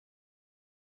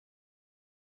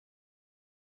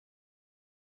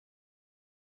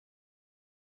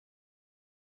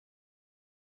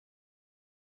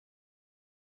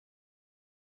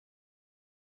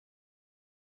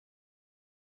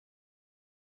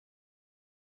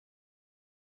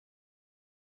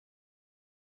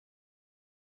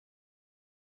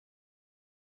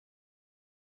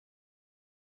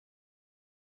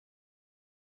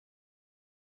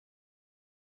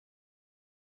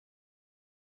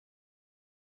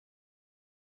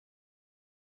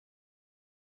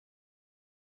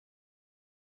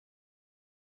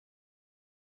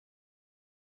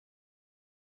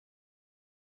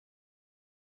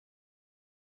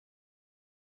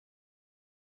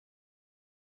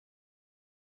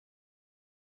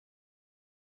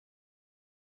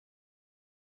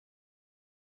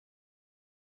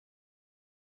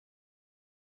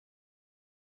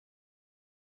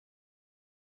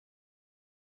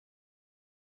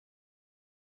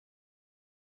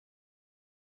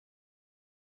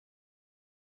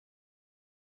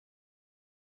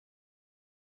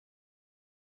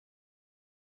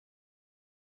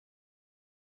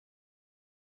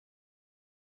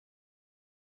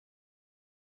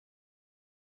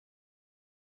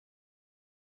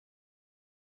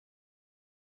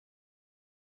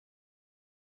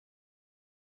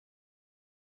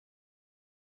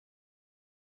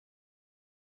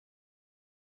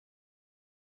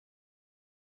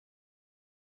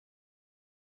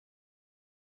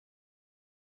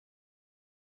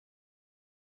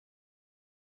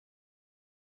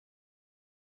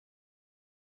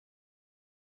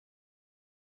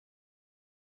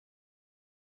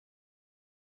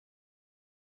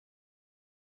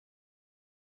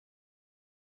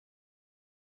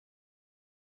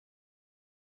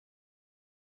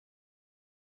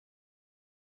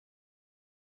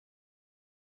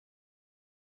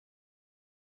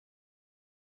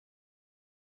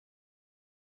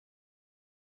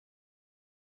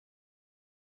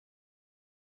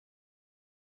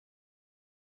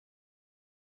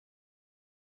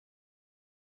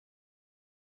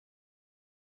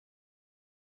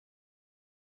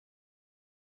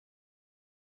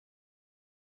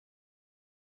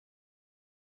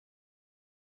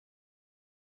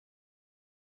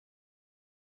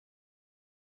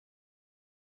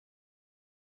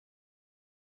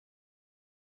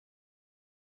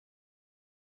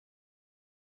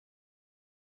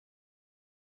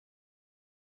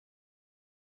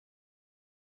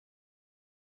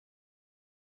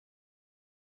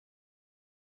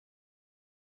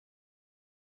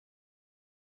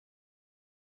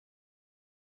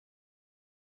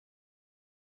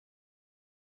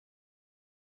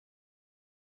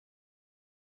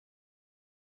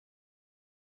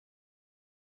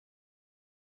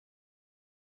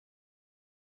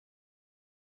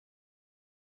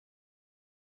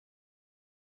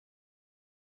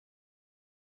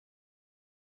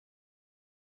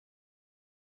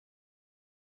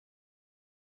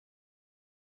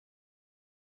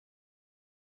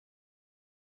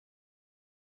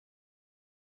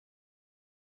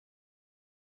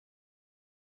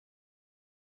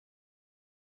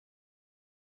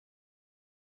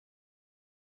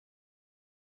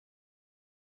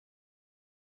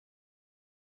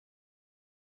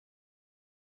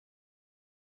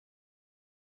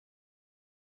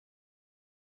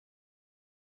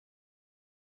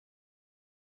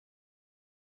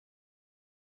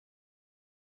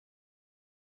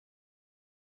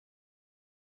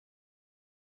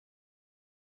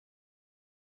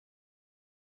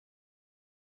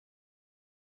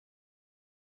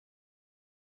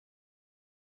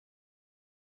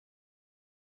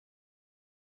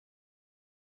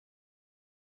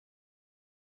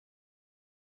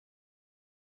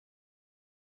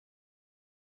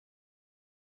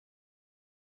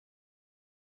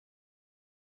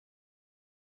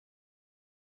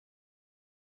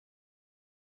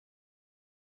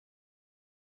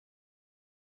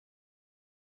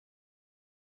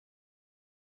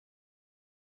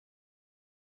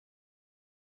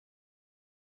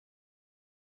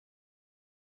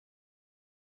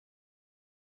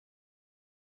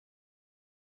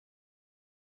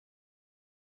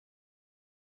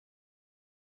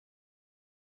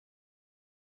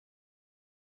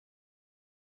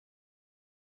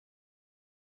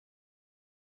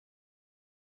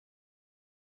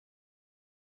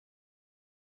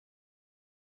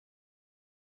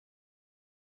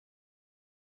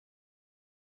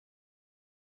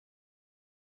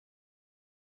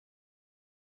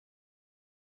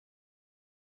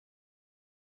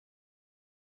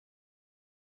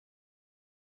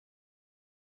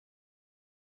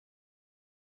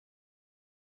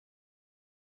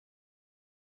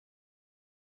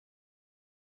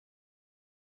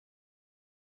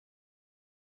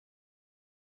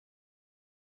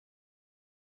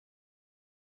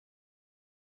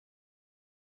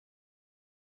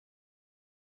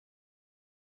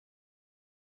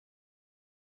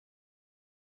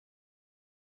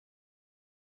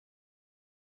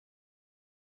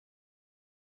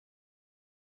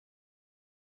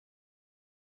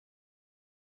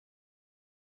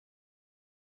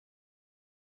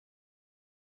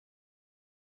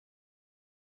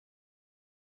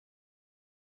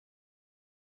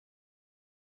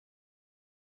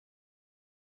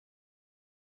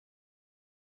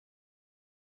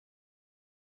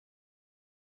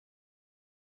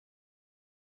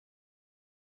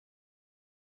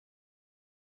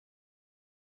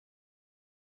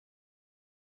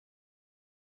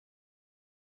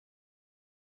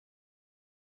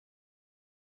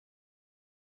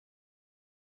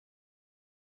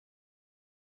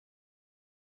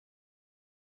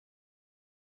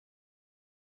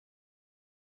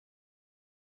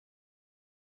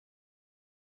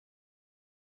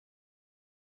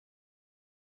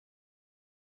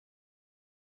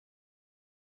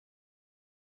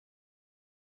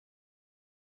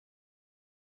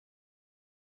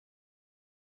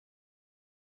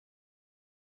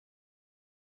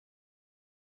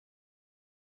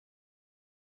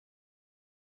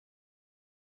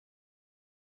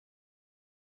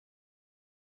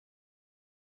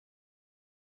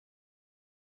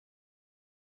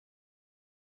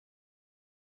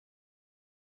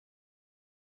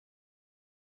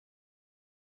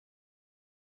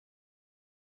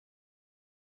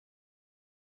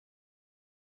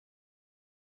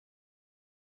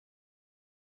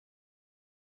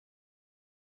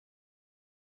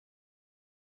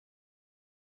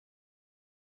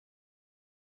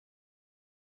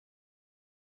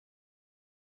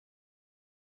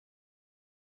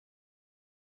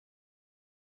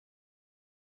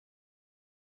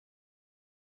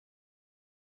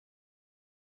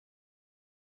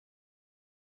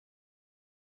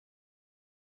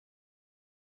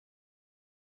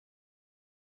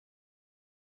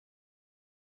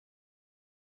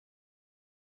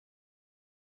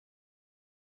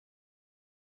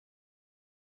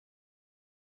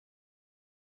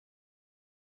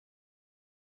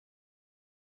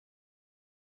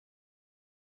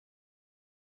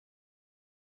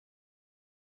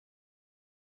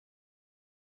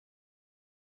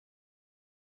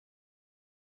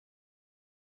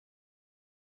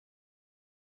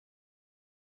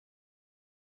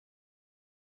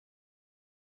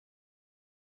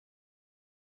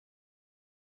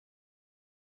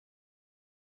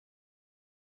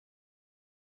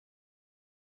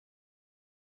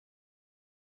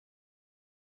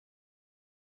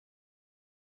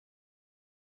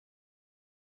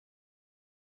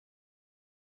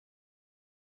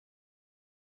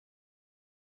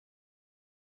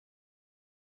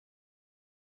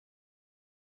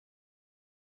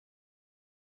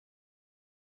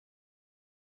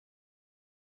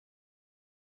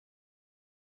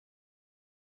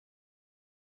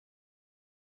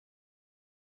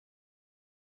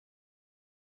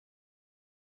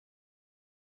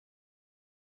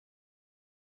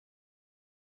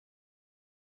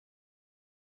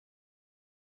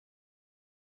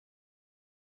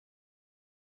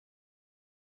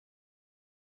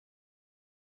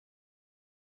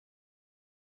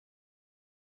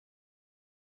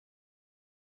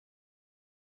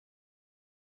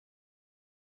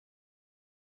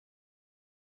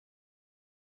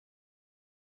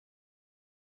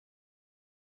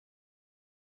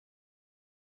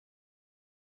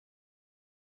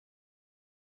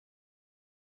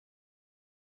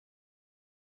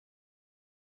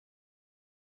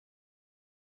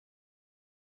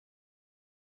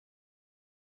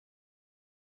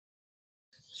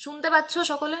শুনতে পাচ্ছ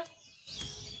সকলে?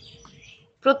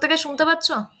 প্রত্যেকে শুনতে পাচ্ছ?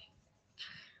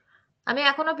 আমি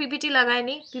এখনো পিপিটি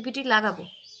লাগাইনি, পিপিটি লাগাবো।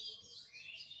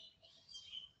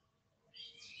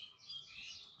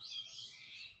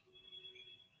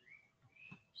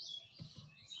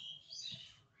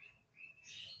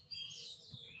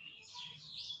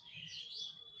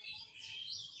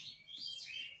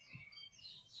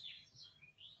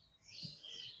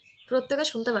 প্রত্যেকে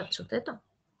শুনতে পাচ্ছ, তাই তো?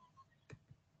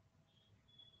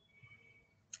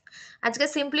 আজকে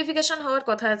সিম্পলিফিকেশন হওয়ার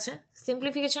কথা আছে।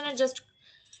 সিম্পলিফিকেশনের জাস্ট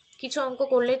কিছু অঙ্ক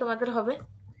করলেই তোমাদের হবে,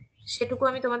 সেটুকু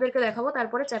আমি তোমাদেরকে দেখাবো,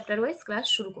 তারপরে চ্যাপ্টার ওয়াইজ ক্লাস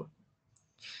শুরু করব।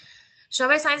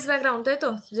 সবাই সায়েন্স ব্যাকগ্রাউন্ড, তাই তো?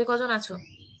 যে কজন আছো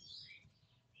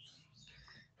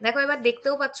দেখো, এবার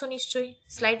দেখতেও পাচ্ছ নিশ্চয়ই,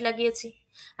 স্লাইড লাগিয়েছি।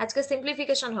 আজকে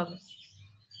সিম্পলিফিকেশন হবে।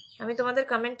 আমি তোমাদের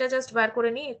কমেন্টটা জাস্ট বার করে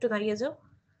নিই, একটু দাঁড়িয়ে যাও।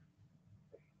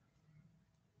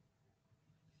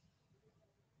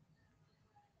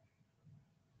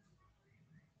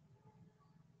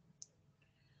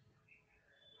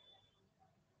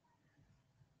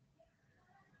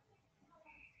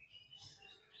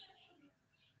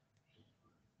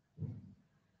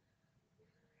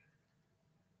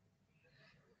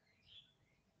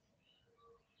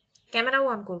 ক্যামেরাও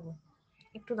অন করব,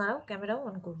 একটু দাঁড়াও, ক্যামেরাও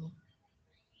অন করব।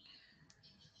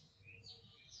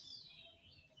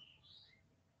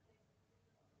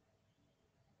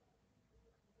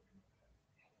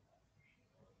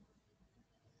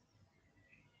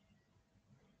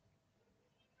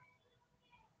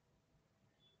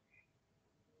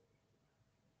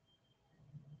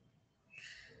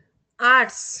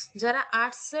 আর্টস, যারা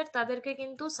আর্টস এর তাদেরকে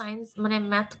কিন্তু সায়েন্স মানে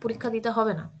ম্যাথ পরীক্ষা দিতে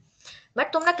হবে না, বাট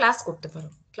তোমরা ক্লাস করতে পারো।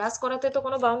 ক্লাস করাতে তো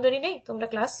কোনো বাউন্ডারি নেই, তোমরা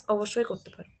ক্লাস অবশ্যই করতে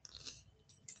পারো,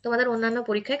 তোমাদের অন্যান্য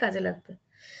পরীক্ষায় কাজে লাগবে।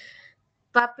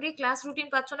 পাপড়ি, ক্লাস রুটিন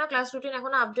পাচ্ছ না? ক্লাস রুটিন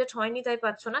এখনো আপডেট হয়নি তাই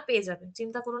পাচ্ছ না, পেয়ে যাবে,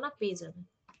 চিন্তা করো না, পেয়ে যাবে।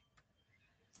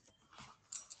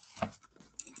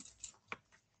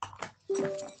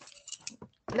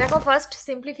 দেখো, ফার্স্ট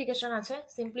সিম্পলিফিকেশন আছে।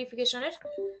 সিম্পলিফিকেশনের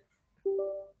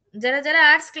যারা যারা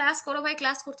আর্টস ক্লাস করো ভাই,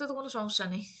 ক্লাস করতে তো কোনো সমস্যা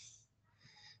নেই।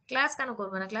 ক্লাস কেন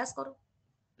করবে না? ক্লাস করো।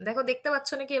 দেখো, দেখতে পাচ্ছ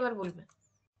নাকি এবার বলবে?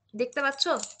 দেখতে পাচ্ছ?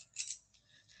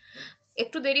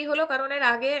 একটু দেরি হলো কারণ এর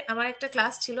আগে আমার একটা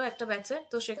ক্লাস ছিল একটা ব্যাচে,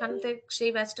 তো সেখান থেকে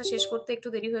সেই ব্যাচটা শেষ করতে একটু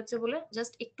দেরি হয়েছে বলে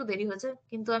জাস্ট একটু দেরি হয়েছে,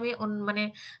 কিন্তু আমি মানে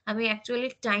আমি অ্যাকচুয়ালি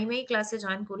টাইমেই ক্লাসে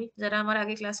জয়েন করি। যারা আমার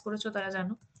আগে ক্লাস করেছো তারা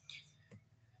জানো।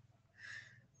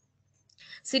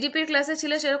 সিডিপির ক্লাসে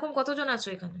ছিলে সেরকম কতজন আছো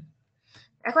এখানে?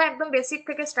 এখন একদম বেসিক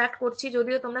থেকে স্টার্ট করছি,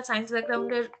 যদিও তোমরা সায়েন্স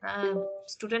ব্যাকগ্রাউন্ডের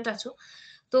স্টুডেন্ট আছো,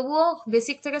 তবুও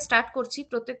বেসিক থেকে স্টার্ট করছি।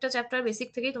 প্রত্যেকটা চ্যাপ্টার বেসিক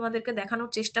থেকেই তোমাদেরকে দেখানোর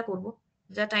চেষ্টা করব,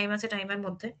 যা টাইম আছে টাইমের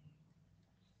মধ্যে।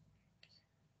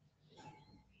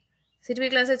 সিটিভি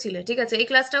ক্লাসে ছিলে, ঠিক আছে, এই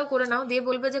ক্লাসটাও করে নাও, দিয়ে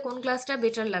বলবে যে কোন ক্লাসটা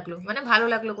বেটার লাগলো, মানে ভালো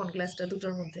লাগলো কোন ক্লাসটা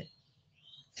দুটোর মধ্যে।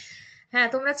 হ্যাঁ,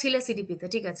 তোমরা ছিলে সিডিপিতে,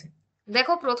 ঠিক আছে।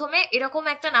 দেখো, প্রথমে এরকম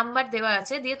একটা নাম্বার দেওয়া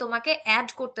আছে, দিয়ে তোমাকে অ্যাড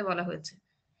করতে বলা হয়েছে,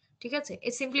 ঠিক আছে।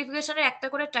 এই সিম্পলিফিকেশনের একটা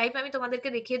করে টাইপ আমি তোমাদেরকে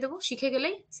দেখিয়ে দেবো, শিখে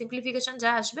গেলেই সিম্পলিফিকেশন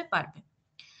যা আসবে পারবে।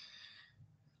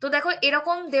 তো দেখো,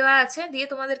 এরকম দেওয়া আছে, দিয়ে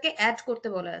তোমাদেরকে অ্যাড করতে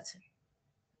বলা আছে।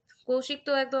 কৌশিক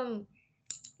তো একদম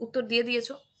উত্তর দিয়ে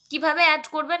দিয়েছো। কিভাবে অ্যাড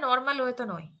করবে? নর্মাল ওয়েতে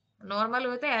নয়, নর্মাল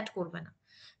ওয়েতে অ্যাড করবে না।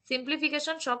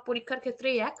 সিম্পলিফিকেশন সব পরীক্ষার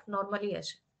ক্ষেত্রেই এক নর্মালি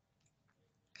আসে।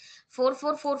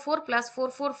 4444 প্লাস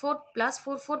 444 প্লাস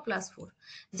 44 প্লাস 4।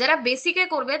 যারা বেসিকে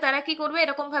করবে তারা কি করবে?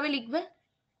 এরকম ভাবে লিখবে,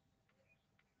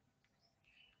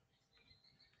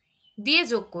 দিয়ে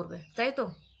যোগ করবে, তাই তো?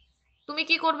 তুমি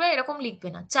কি করবে? এরকম লিখবে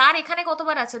না। 4 এখানে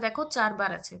কতবার আছে দেখো, 4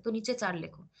 বার আছে, তো নিচে 4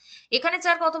 লেখো। এখানে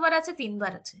 4 কতবার আছে? 3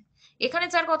 বার আছে। এখানে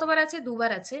 4 কতবার আছে? 2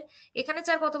 বার আছে। এখানে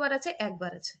 4 কতবার আছে? 1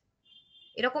 বার আছে।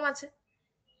 এরকম আছে।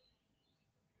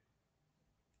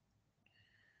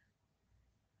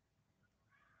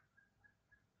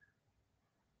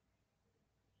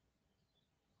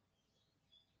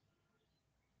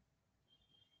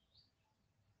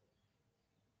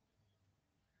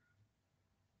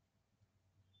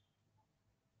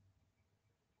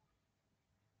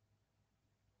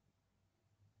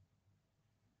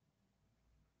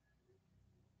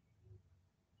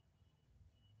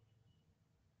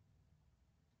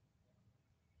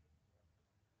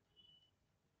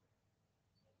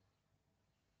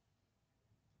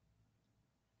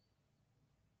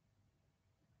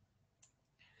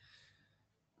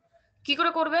 কি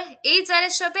করে করবে? এই 4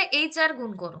 এর সাথে এই 4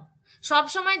 গুণ করো। সব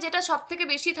সময় যেটা সব থেকে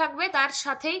বেশি থাকবে তার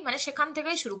সাথেই, মানে সেখান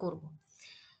থেকেই শুরু করব।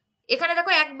 এখানে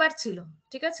দেখো একবার ছিল,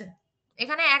 ঠিক আছে,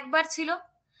 এখানে একবার ছিল,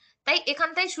 তাই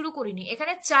এখানটাই শুরু করিনি।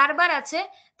 এখানে 4 বার আছে,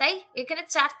 তাই এখানে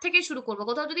 4 থেকেই শুরু করবো।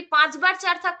 কোথাও যদি 5 বার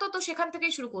 4 থাকতো তো সেখান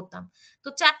থেকেই শুরু করতাম। তো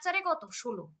 4 4 এ কত?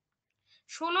 16।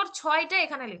 16 এর 6টা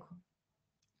এখানে লেখো।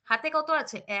 হাতে কত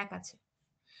আছে? 1 আছে।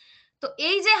 তো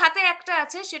এই যে হাতে একটা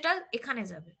আছে সেটা এখানে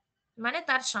যাবে, মানে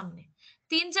তার সামনে।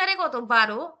 3 4 কত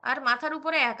 12, আর মাথার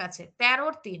উপরে 1 আছে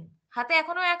 13 3, হাতে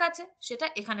এখনো 1 আছে সেটা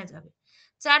এখানে যাবে।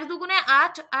 4 দুগুণে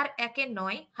 8 আর 1 এ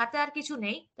 9, হাতে আর কিছু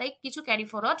নেই তাই কিছু ক্যারি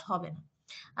ফরওয়ার্ড হবে না।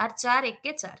 আর 4 1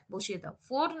 কে 4 বসিয়ে দাও,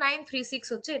 4936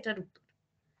 হচ্ছে এটার উত্তর।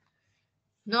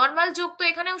 নর্মাল যোগ তো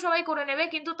এখানেও সবাই করে নেবে,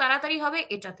 কিন্তু তাড়াতাড়ি হবে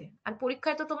এটাতে। আর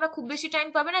পরীক্ষায় তো তোমরা খুব বেশি টাইম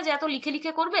পাবে না যে এত লিখে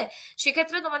লিখে করবে,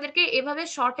 সেক্ষেত্রে তোমাদেরকে এভাবে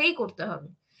শর্টেই করতে হবে।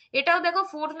 এটাও দেখো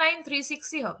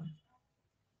 4936ই হবে।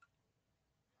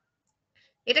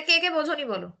 এটা কে কে বোঝনি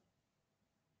বলো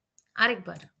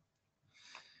আরেকবার।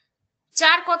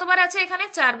 4 কতবার আছে এখানে?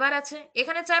 4 বার আছে।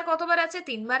 এখানে 4 কতবার আছে?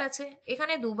 3 বার আছে।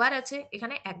 এখানে 2 বার আছে,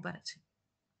 এখানে 1 বার আছে।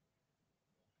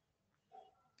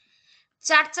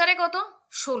 4 4 কত?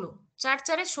 16। 4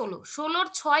 4 16, 16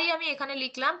 6 আমি এখানে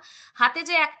লিখলাম, হাতে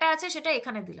যে একটা আছে সেটা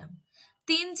এখানে দিলাম।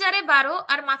 3 4 12,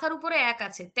 আর মাথার উপরে 1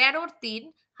 আছে 13 3,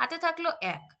 হাতে থাকলো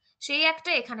 1, সেই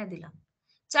একটা এখানে দিলাম।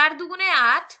 4 দুগুণে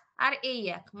 8, আর এই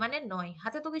 1 মানে 9,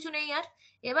 হাতে তো কিছু নেই আর।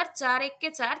 এবার 4 1 কে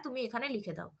 4 তুমি এখানে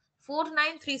লিখে দাও,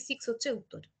 4936 হচ্ছে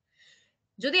উত্তর।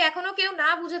 যদি এখনো কেউ না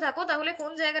বুঝে থাকো তাহলে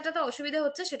কোন জায়গাটাতে অসুবিধা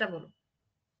হচ্ছে সেটা বলো।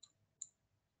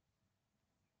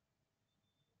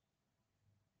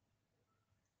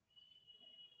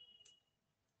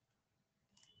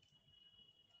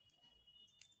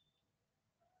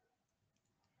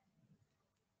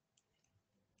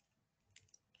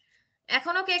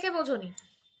 এখনো কে কে বোঝনি?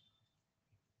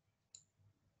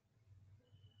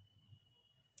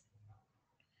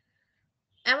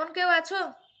 এমন কেউ আছো?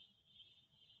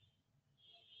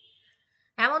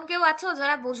 এমন কেউ আছো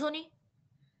যারা বোঝনি?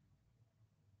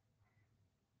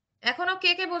 এখনো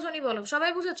কে কে বোঝনি বলো,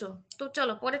 সবাই বুঝেছো? তো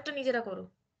চলো পরেরটা নিজেরা করো।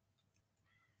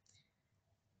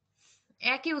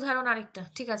 একই উদাহরণ আরেকটা,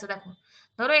 ঠিক আছে দেখো।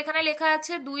 ধরো এখানে লেখা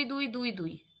আছে 2 2 2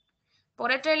 2,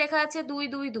 পরেরটায় লেখা আছে 2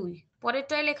 2 2,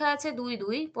 পরেরটায় লেখা আছে 2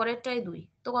 2, পরেরটায় 2,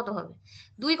 তো কত হবে?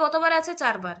 2 কতবার আছে?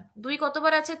 4 বার। 2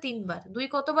 কতবার আছে? 3 বার। 2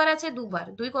 কতবার আছে? 2 বার।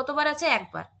 2 কতবার আছে? 1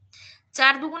 বার।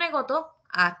 4 দুগুণে কত?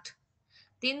 8।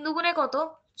 3 দুগুণে কত?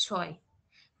 6।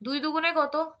 2 দুগুণে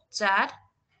কত? 4।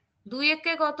 2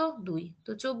 একে কত? 2,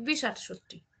 তো 24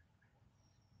 68।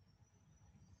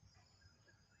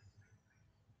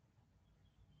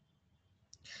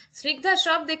 স্নিগ্ধা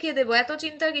সব দেখিয়ে দেবো, এত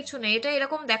চিন্তার কিছু নেই, এটা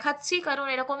এরকম দেখাচ্ছি কারণ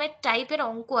এরকমের টাইপের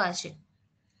অঙ্ক আসে।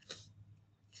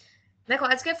 দেখো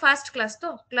আজকে ফার্স্ট ক্লাস তো,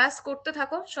 ক্লাস করতে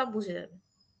থাকো সব বুঝে যাবে।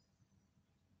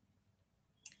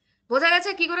 বোঝা গেছে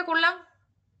কি করে করলাম?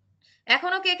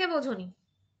 এখনো কে কে বোঝনি?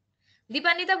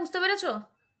 দীপান্বিতা বুঝতে পেরেছো?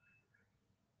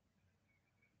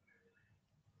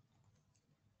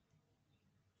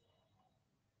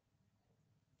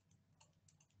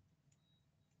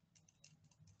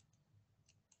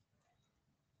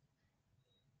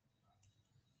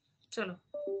 চলো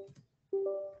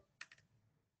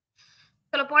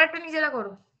চলো পরেরটা নিজেরা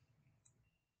করো,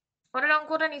 পরের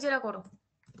অঙ্কটা নিজেরা করো।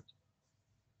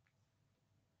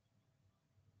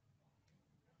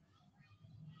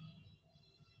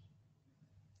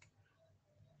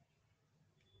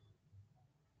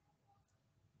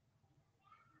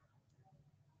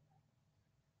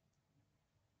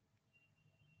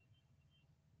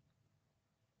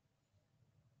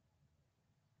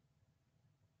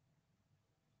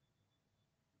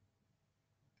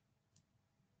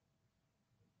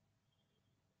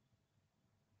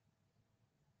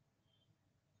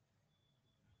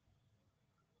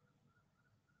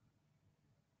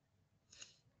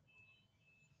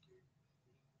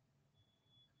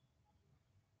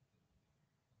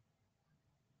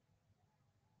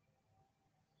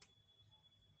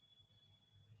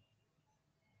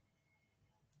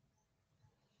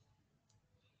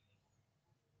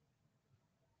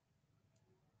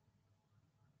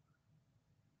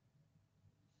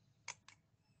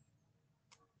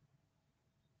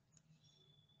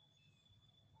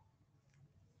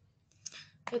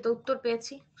 এই তো উত্তর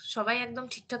পেয়েছি, সবাই একদম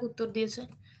ঠিকঠাক উত্তর দিয়েছে।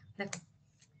 দেখো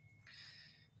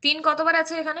 3 কতবার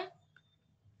আছে এখানে?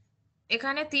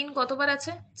 এখানে 3 কতবার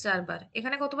আছে? 4 বার।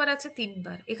 এখানে কতবার আছে? 3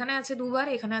 বার। এখানে আছে 2 বার,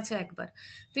 এখানে আছে 1 বার।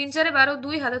 3 4 12,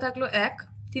 2 হাতে থাকলো 1।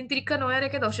 3 তিরিক্ষা 9 আর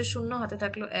 1 10 শূন্য, হাতে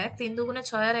থাকলো 1। 3 দুগুণে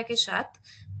 6 আর 1 7।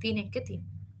 3 1 3।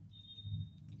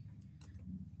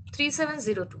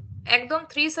 3702, একদম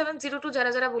 3702 যারা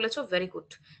যারা বলেছো ভেরি গুড।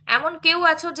 এমন কেউ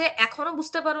আছো যে এখনো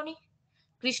বুঝতে পারোনি?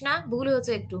 কৃষ্ণা ভুল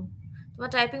হয়েছে একটু, তোমার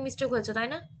টাইপিং মিস্টেক হয়েছে তাই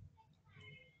না?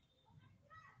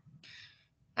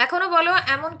 এখনো বলো,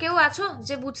 এমন কেউ আছো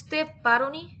যে বুঝতে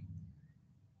পারোনি?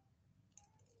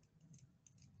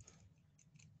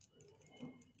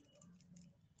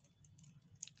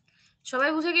 সবাই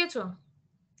বুঝে গিয়েছো?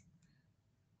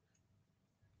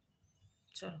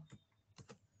 চলো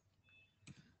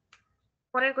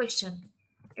পরের কোয়েশ্চেন,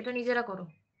 এটা নিজেরা করো।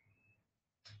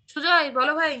 সুজয়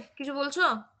বলো ভাই, কিছু বলছো?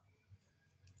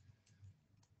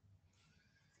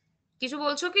 কিছু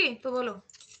বলছো কি তো বলো।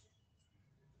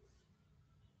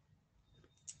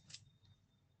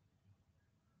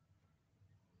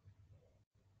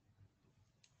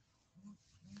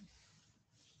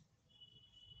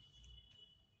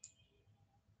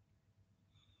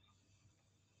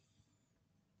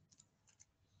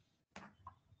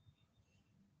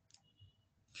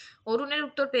 অরুণের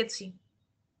উত্তর পেয়েছি।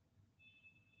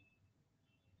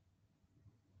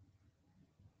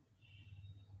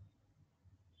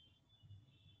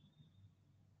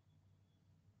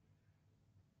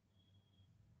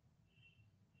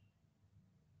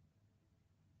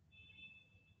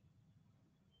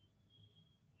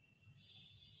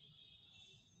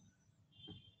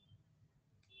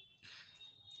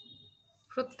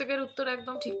 প্রত্যেকের উত্তর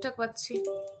একদম ঠিকঠাক পাচ্ছি।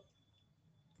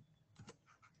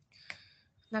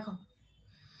 দেখো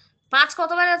 5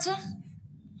 কতবার আছে?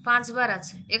 5 বার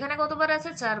আছে। এখানে কতবার আছে?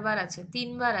 4 বার আছে, 3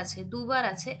 বার আছে, 2 বার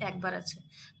আছে, 1 বার আছে।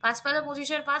 5 5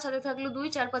 25 5, হাতে থাকলো 2,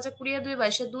 4 5 20 2,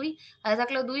 22 2, হাতে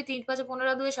থাকলো 2, 3 5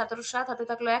 15 2, 17 7, হাতে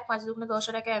থাকলো 1, 5 2 10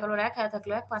 1, 11 1, হাতে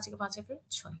থাকলো 1, 5 5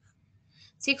 6।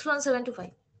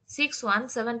 61725,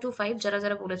 61725 যারা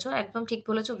যারা বলেছো একদম ঠিক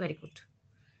বলেছো, ভেরি গুড।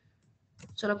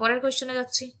 চলো পরের কোশ্চেনে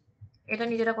যাচ্ছি, এটা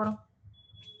নিজেরা করো।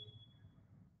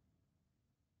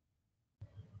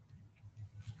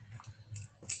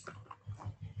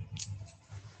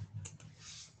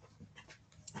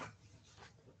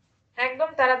 একদম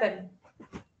তাড়াতাড়ি।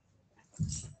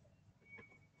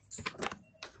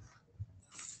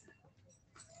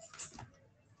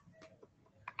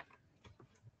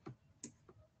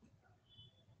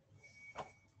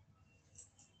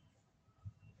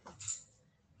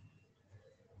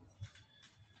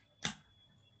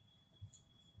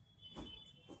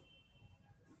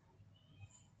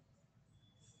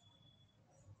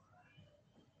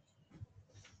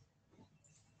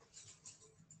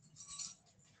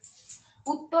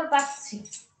 উত্তর পাচ্ছি,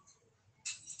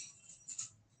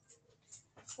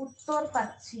 উত্তর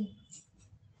পাচ্ছি।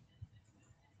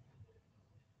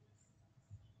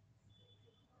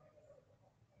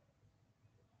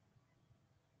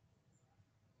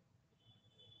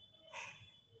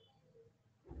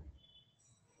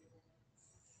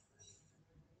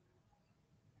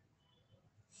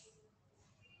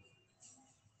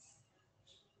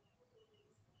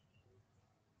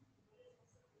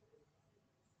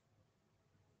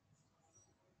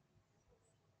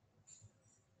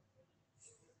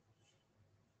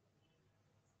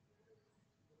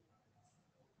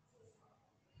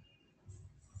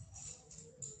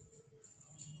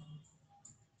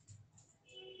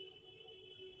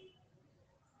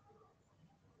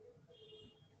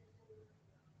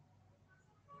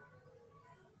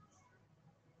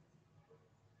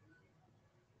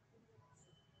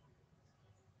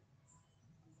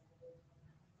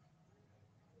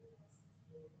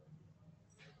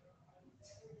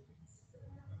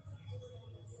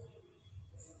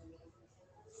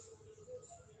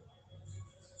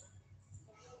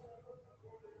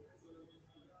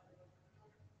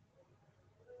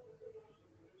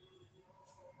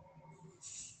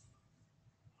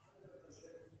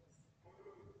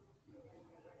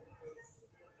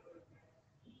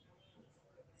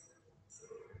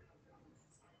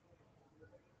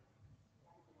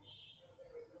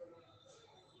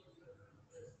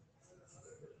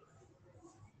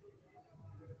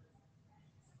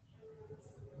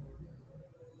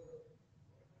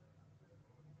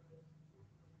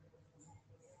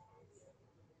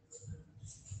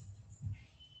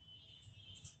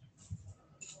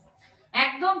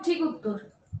 একদম ঠিক উত্তর,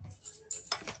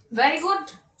 very good.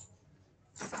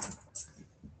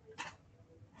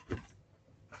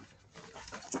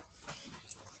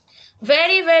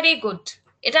 Very very good.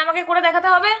 এটা আমাকে করে দেখাতে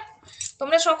হবে?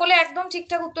 তোমরা সকলে একদম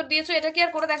ঠিকঠাক উত্তর দিয়েছো, এটা কি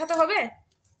আর করে দেখাতে হবে?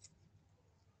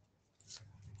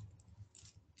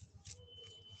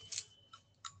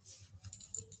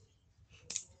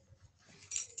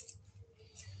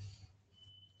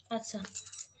 আচ্ছা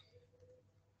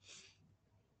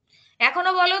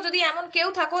এখনো বলো, যদি এমন কেউ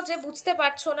থাকো যে বুঝতে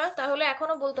পারছো না তাহলে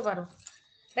এখনো বলতে পারো।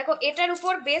 দেখো এটার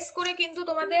উপর বেস করে কিন্তু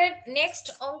তোমাদের নেক্সট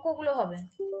অঙ্কগুলো হবে,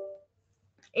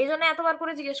 এই জন্য এতবার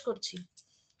করে জিজ্ঞেস করছি।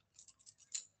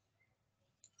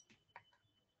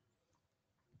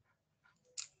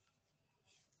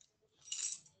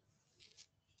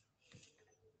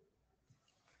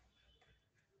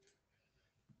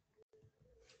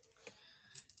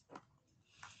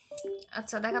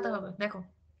 আচ্ছা দেখাতে হবে, দেখো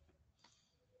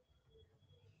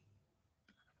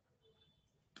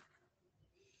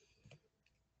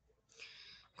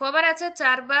কবার আছে?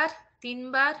 4 বার, 3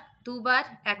 বার, 2 বার,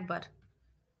 1 বার।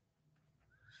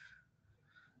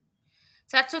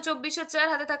 424 4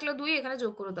 হাতে থাকলো 2, এখানে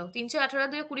যোগ করে দাও। 318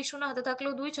 2 20 শূন্য হাতে থাকলো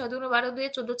 2, 6 2 12 2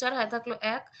 14 4 হাতে থাকলো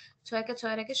 1, 6 কে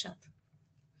 6 রেখে 7।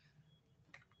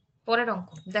 পরের অঙ্ক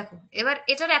দেখো, এবার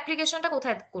এটার অ্যাপ্লিকেশনটা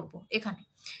কোথায় করব? এখানে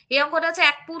এই অঙ্কটা আছে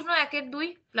 1 পূর্ণ 1 এর 2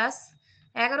 প্লাস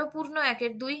 11 পূর্ণ 1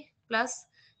 এর 2 প্লাস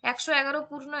 111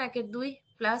 পূর্ণ 1 এর 2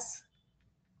 প্লাস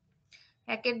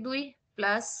 1 এর 2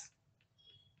 প্লাস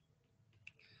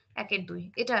 1 এর 2,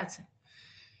 এটা আছে।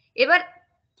 এবার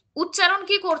উচ্চারণ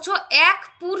কি করছো? 1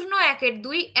 পূর্ণ 1 এর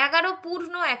 2, 11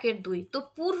 পূর্ণ 1 এর 2। তো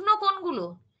পূর্ণ কোনগুলো?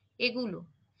 এগুলো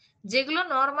যেগুলো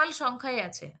নরমাল সংখ্যায়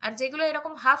আছে, আর যেগুলো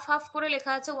এরকম হাফ হাফ করে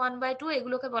লেখা আছে 1/2,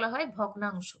 এগুলোকে বলা হয়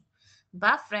ভগ্নাংশ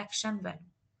বা ফ্র্যাকশন ভ্যালু।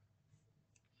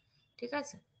 ঠিক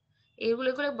আছে,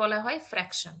 এগুলোকে বলা হয়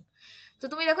ফ্র্যাকশন। তো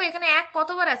তুমি দেখো এখানে 1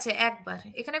 কতবার আছে? 1 বার।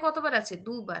 এখানে কতবার আছে?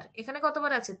 2 বার। এখানে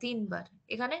কতবার আছে? 3 বার।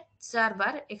 এখানে 4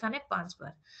 বার। এখানে 5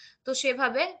 বার। তো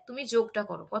সেভাবে তুমি যোগটা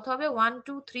করো, কত হবে? 1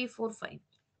 2 3 4 5।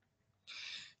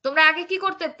 তোমরা আগে কি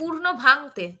করতে? পূর্ণ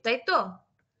ভাঙতে, তাই তো?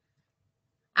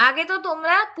 আগে তো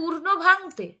তোমরা পূর্ণ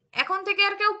ভাঙতে, এখন থেকে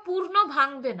আর কেউ পূর্ণ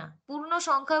ভাঙবে না, পূর্ণ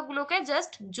সংখ্যাগুলোকে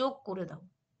জাস্ট যোগ করে দাও।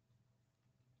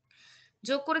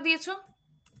 যোগ করে দিয়েছো?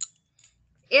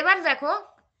 এবার দেখো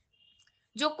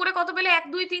যোগ করে কত পেলে? 1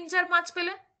 2 3 4 5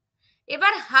 পেলে।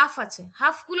 এবার হাফ আছে,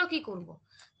 হাফ গুলো কি করব?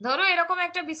 ধরো এরকম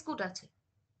একটা বিস্কুট আছে,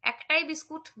 একটাই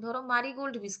বিস্কুট, ধরো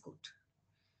মারিগোল্ড বিস্কুট,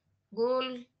 গোল।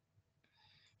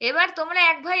 এবার তোমরা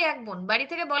এক ভাই এক বোন, বাড়ি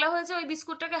থেকে বলা হয়েছে ওই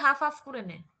বিস্কুটটাকে হাফ হাফ করে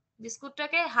নে,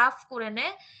 বিস্কুটটাকে হাফ করে নে,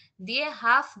 দিয়ে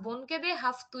হাফ বোনকে দে,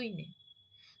 হাফ তুই নে।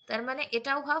 তার মানে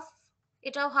এটাও হাফ,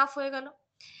 এটাও হাফ হয়ে গেল।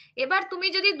 এবার তুমি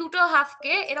যদি দুটো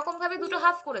হাফকে এরকম ভাবে দুটো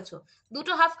হাফ করেছো,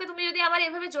 দুটো হাফকে তুমি যদি আবার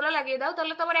এভাবে জোড়া লাগিয়ে দাও,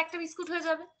 তাহলে তো আবার একটা বিস্কুট হয়ে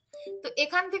যাবে। তো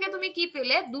এখান থেকে তুমি কি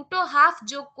পেলে? দুটো হাফ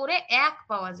যোগ করে 1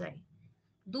 পাওয়া যায়।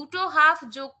 দুটো হাফ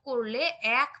যোগ করলে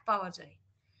 1 পাওয়া যায়।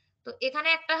 তো এখানে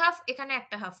একটা হাফ, এখানে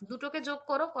একটা হাফ, দুটোকে যোগ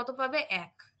করো, কত পাবে?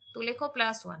 1। তো লেখো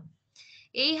 +1।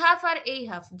 এই হাফ আর এই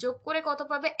হাফ যোগ করে কত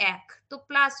পাবে? 1। তো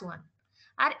 +1।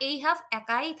 আর এই হাফ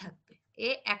একাই থাকবে, এ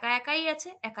একা একাই আছে,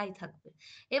 একাই থাকবে।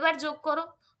 এবার যোগ করো,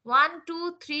 1 2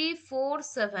 3 4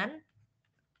 7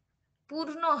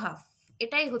 পূর্ণ হাফ।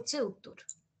 এটাই হচ্ছে উত্তর।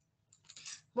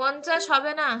 50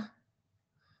 হবে না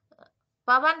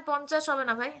পাবান, 50 হবে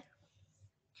না ভাই।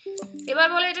 এবার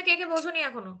বলে এটা কে কে বোঝনি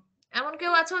এখনো? এমন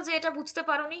কেউ আছো যে এটা বুঝতে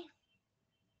পারোনি?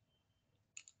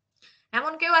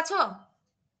 এমন কেউ আছো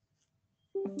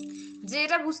যে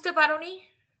এটা বুঝতে পারোনি?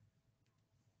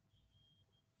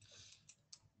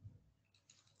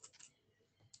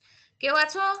 কেউ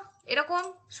আছো এরকম?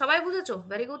 সবাই বুঝেছো?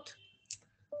 Very good.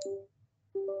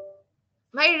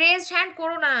 ভাই রেজ হ্যান্ড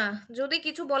করো না, যদি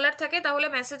কিছু বলার থাকে তাহলে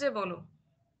মেসেজে বলো।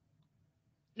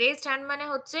 রেজ হ্যান্ড মানে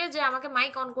হচ্ছে যে আমাকে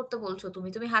মাইক অন করতে বলছো, তুমি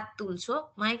তুমি হাত তুলছো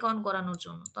মাইক অন করানোর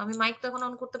জন্য, তো আমি মাইক তো এখন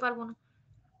অন করতে পারবো না।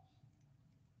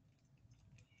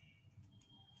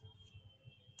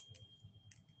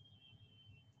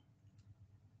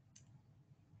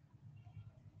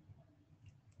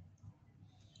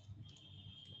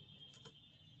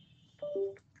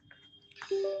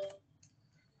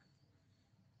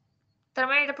 তার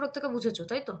মানে এটা প্রত্যেকে বুঝেছো,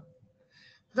 তাই তো?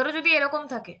 ধরো যদি এরকম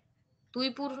থাকে 2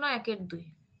 পূর্ণ 1 এর 2,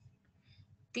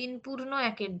 3 পূর্ণ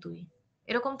 1 এর 2,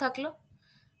 এরকম থাকলো।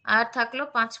 আর থাকলো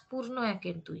 5 পূর্ণ 1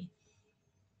 এর 2।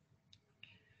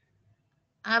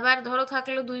 আবার ধরো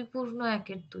থাকলো 2 পূর্ণ 1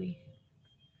 এর 2,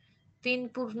 3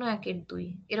 পূর্ণ 1 এর 2,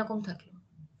 এরকম থাকলো।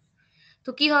 তো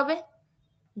কি হবে?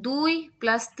 2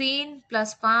 + 3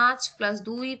 + 5 +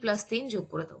 2 + 3 যোগ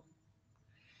করে দাও।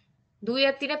 2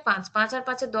 আর 3 5, 5 আর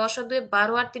 5 10 আর 2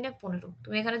 12 আর 3 15।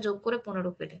 তুমি এখানে যোগ করে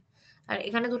 15 পেলে। আর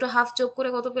এখানে দুটো হাফ যোগ করে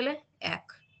কত পেলে? 1।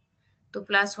 তো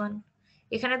 +1।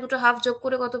 এখানে দুটো হাফ যোগ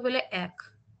করে কত পেলে? 1।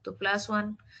 তো +1।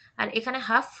 আর এখানে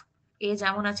হাফ এ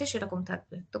যেমন আছে সেরকম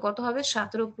থাকবে। তো কত হবে?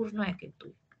 17 পূর্ণ 1 এর 2।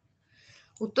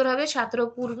 উত্তর হবে 17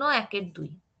 পূর্ণ 1 এর 2।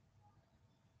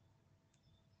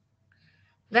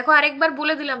 দেখো আরেকবার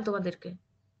বলে দিলাম তোমাদেরকে,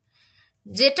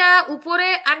 যেটা উপরে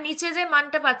আর নিচে যে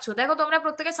মানটা পাচ্ছ, দেখো তোমরা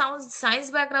প্রত্যেকে সায়েন্স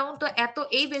ব্যাকগ্রাউন্ড, তো এত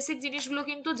এই বেসিক জিনিসগুলো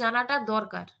কিন্তু জানাটা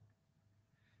দরকার।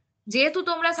 যেহেতু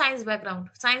তোমরা সায়েন্স ব্যাকগ্রাউন্ড,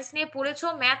 সায়েন্স নিয়ে পড়েছো,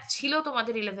 ম্যাথ ছিল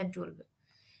তোমাদের 11 12-এ,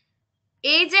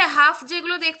 এই যে হাফ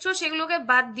যেগুলো দেখছো সেগুলোকে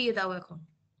বাদ দিয়ে দাও, এখন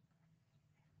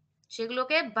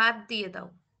সেগুলোকে বাদ দিয়ে দাও।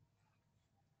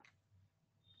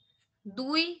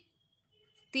 2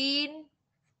 3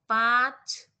 5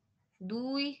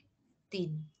 2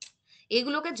 3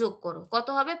 এগুলোকে যোগ করো, কত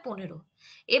হবে? 15।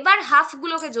 এবার হাফ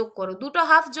গুলোকে যোগ করো, দুটো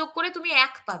হাফ যোগ করে তুমি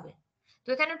 1 পাবে। তো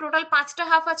এখানে টোটাল 5টা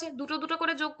হাফ আছে, দুটো দুটো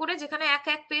করে যোগ করে যেখানে এক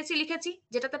এক পেয়েছি লিখেছি,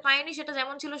 যেটাতে পাইনি সেটা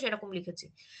যেমন ছিল সেরকম লিখেছি।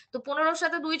 তো 15-র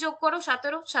সাথে 2 যোগ করো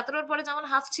 17, 17-র পরে যেমন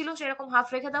হাফ ছিল সেরকম হাফ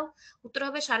রেখে দাও, উত্তর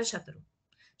হবে 17.5।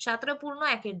 17 পূর্ণ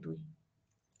 1/2।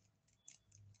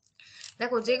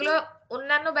 দেখো যেগুলো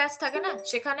অন্যান্য ব্যাচ থাকে না,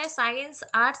 সেখানে সায়েন্স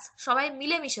আর্টস সবাই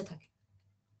মিলেমিশে থাকে,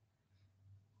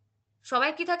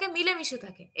 সবাই কি থাকে, মিলেমিশে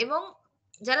থাকে। এবং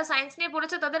যারা সায়েন্স নিয়ে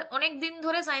পড়েছে তাদের অনেক দিন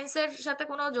ধরে সায়েন্সের সাথে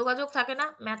কোনো যোগাযোগ থাকে না,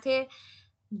 ম্যাথে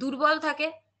দুর্বল থাকে।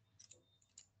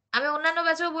 আমি অন্যান্য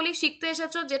ব্যাচেও বলি, শিখতে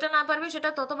এসেছো, যেটা না পারবে সেটা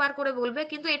ততবার করে বলবে,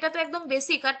 কিন্তু এটা তো একদম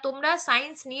বেসিক। আর তোমরা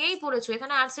সায়েন্স নিয়েই পড়েছো,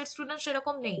 এখানে আর্টসের স্টুডেন্ট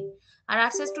সেরকম নেই। আর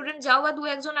আর্টসের স্টুডেন্ট যাও বা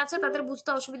 2-1 জন আছে, তাদের বুঝতে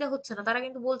অসুবিধা হচ্ছে না, তারা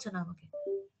কিন্তু বলছে না আমাকে।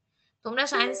 তোমরা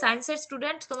সায়েন্সের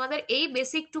স্টুডেন্ট, তোমাদের এই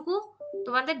বেসিক টুকু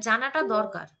তোমাদের জানাটা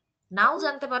দরকার। নাও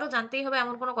জানতে পারো, জানতেই হবে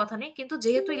এমন কোনো কথা নেই, কিন্তু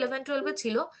যেহেতু 11-12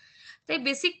 ছিল, তাই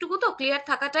বেসিক টুকু তো ক্লিয়ার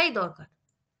থাকাটাই দরকার।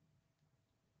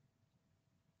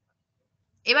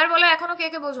 এবার বলো এখনো কে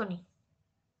কে বোঝোনি।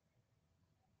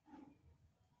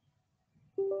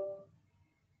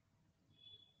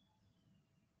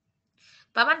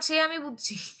 বাবান সে আমি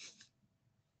বুঝছি।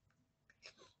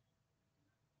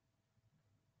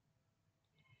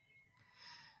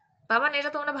 বাবান এটা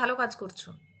তোমরা ভালো কাজ করছো,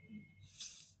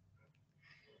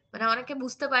 মানে অনেকে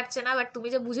বুঝতে পারছে না, বাট তুমি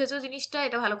যে বুঝেছো জিনিসটা,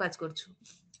 এটা ভালো কাজ করছো।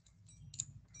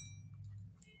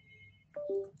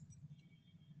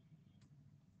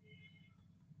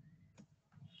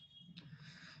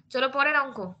 চলো পরের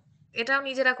অঙ্ক, এটাও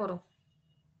নিজেরা করো।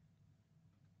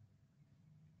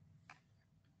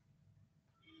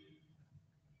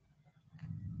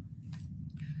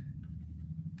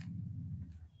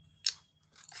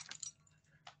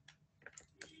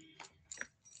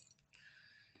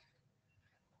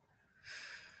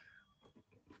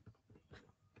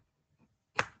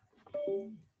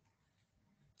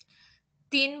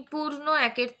 তিন পূর্ণ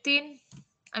 1/3,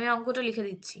 আমি অঙ্কটা লিখে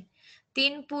দিচ্ছি।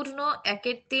 3 পূর্ণ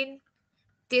 1/3,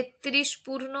 33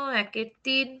 পূর্ণ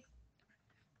 1/3,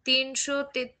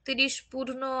 333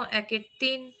 পূর্ণ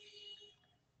 1/3,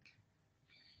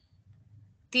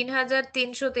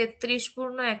 3333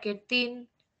 পূর্ণ 1/3,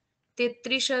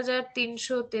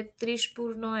 33,333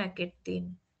 পূর্ণ 1/3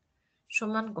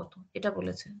 সমান কত, এটা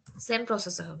বলেছে। সেম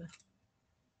প্রসেসে হবে।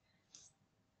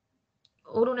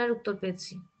 অরুণের উত্তর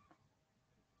পেয়েছি।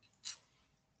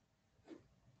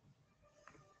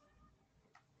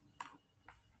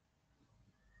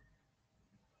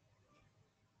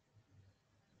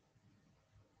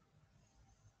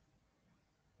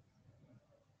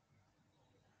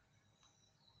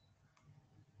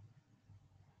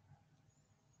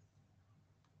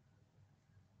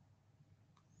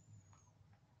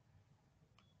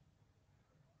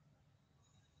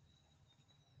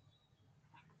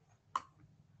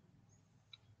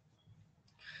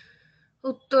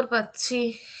 উত্তর পাচ্ছি।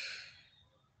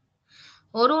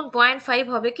 অরুণ 0.5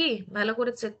 হবে কি, ভালো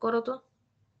করে চেক করো তো।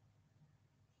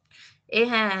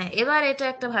 হ্যাঁ, এবার এটা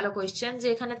একটা ভালো কোয়েশ্চেন, যে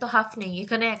এখানে তো হাফ নেই,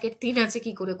 এখানে 1/3 আছে,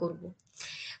 কি করে করব।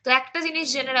 তো একটা জিনিস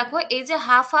জেনে রাখো, এই যে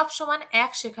হাফ হাফ সমান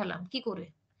 1 শেখালাম, কি করে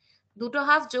দুটো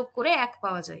হাফ যোগ করে 1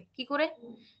 পাওয়া যায়, কি করে,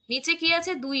 নিচে কি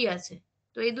আছে, 2 আছে,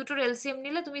 তো এই দুটোর এলসিএম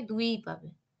নিলে তুমি 2ই পাবে।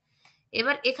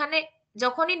 এবার এখানে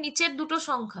যখনই নিচের দুটো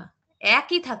সংখ্যা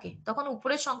একই থাকে, তখন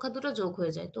উপরের সংখ্যা দুটো যোগ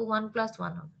হয়ে যায়, তো 1 +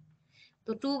 1 হবে।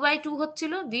 তো 2/2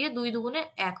 হচ্ছিল, দিয়ে 2 দুগুণে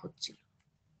 1 হচ্ছিল,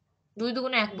 2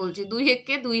 দুগুণে 1 বলছি, 2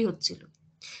 একে 2 হচ্ছিল,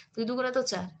 2 দুগুণে তো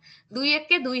 4, 2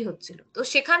 একে 2 হচ্ছিল। তো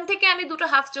সেখান থেকে আমি দুটো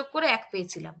হাফ যোগ করে 1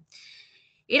 পেয়েছিলাম।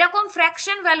 এরকম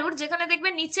ফ্র্যাকশন ভ্যালুর যেখানে দেখবে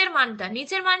নিচের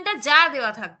মানটা যা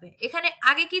দেওয়া থাকবে, এখানে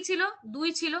আগে কি ছিল, 2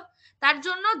 ছিল, তার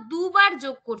জন্য দুবার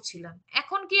যোগ করছিলাম,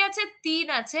 এখন কি আছে, 3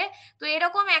 আছে। তো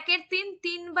এরকম 1/3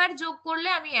 3বার যোগ করলে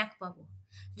আমি 1 পাবো।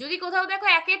 যদি কোথাও দেখো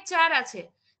 1/4 আছে,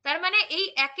 তার মানে এই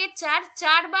 1/4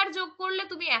 4বার যোগ করলে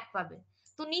তুমি 1 পাবে।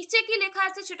 তো নিচে কি লেখা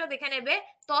আছে সেটা দেখে নেবে,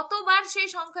 ততবার সেই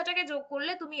সংখ্যাটাকে যোগ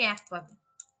করলে তুমি 1 পাবে।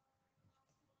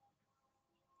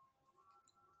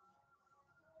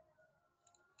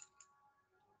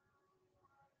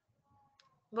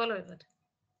 বলো এবার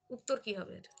উত্তর কি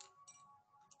হবে এটা।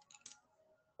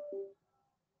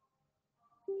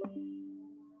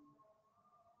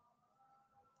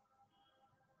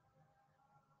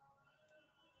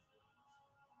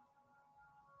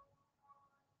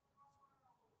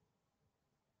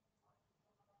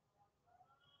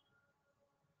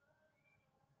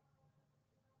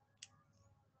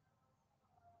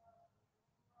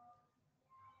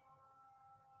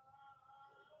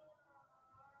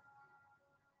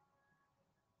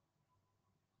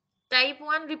 টাইপ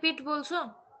 1 রিপিট বলছো,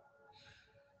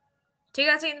 ঠিক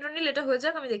আছে ইন্দ্রনীল, এটা হয়ে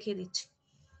যাক, আমি দেখিয়ে দিচ্ছি।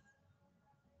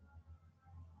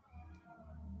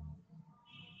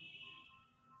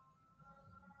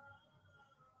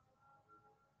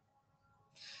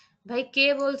 ভাই কে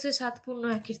বলছে 7 পূর্ণ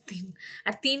 1-এর 3?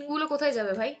 আর 3 গুলো কোথায়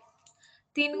যাবে ভাই?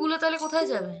 3 গুলো তাহলে কোথায়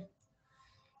যাবে?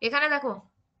 এখানে দেখো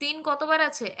 3 কতবার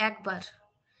আছে? একবার।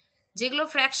 যেগুলো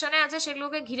ফ্র্যাকশনে আছে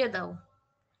সেগুলোকে ঘিরে দাও।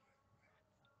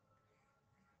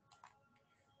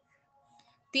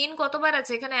 3 কতবার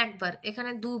আছে? এখানে একবার,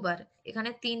 এখানে দুবার, এখানে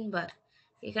 3 বার,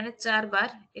 এখানে 4 বার,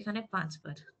 এখানে 5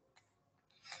 বার।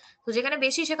 তো যেখানে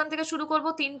বেশি সেখান থেকে শুরু করব।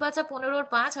 3 5 15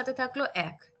 5 হাতে থাকলো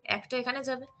 1, একটা এখানে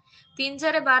যাবে। 3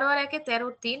 4 12 আর 1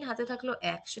 13 3 হাতে থাকলো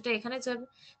 1, সেটা এখানে যাবে।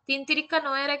 3 তিরিক্কা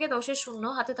 9 আর 1 10 0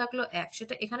 হাতে থাকলো 1,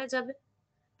 সেটা এখানে যাবে।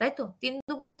 তাই তো? 3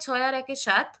 2 6 আর 1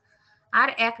 7, আর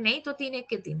 1 নেই তো 3 1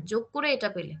 3 যোগ করে এটা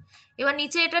পেলে। এবার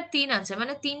নিচে এটা 3 আছে,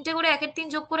 মানে 3টে করে 1-এর 3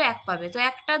 যোগ করে 1 পাবে। তো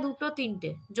একটা দুটো তিনটে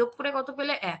যোগ করে কত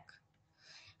পেলে? 1।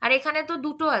 আর এখানে তো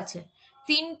দুটো আছে,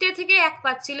 3টে থেকে 1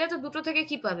 পাচ্ছিলে, তো দুটো থেকে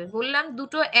কি পাবে? বললাম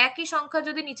দুটো একই সংখ্যা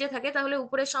যদি নিচে থাকে তাহলে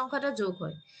উপরের সংখ্যাটা যোগ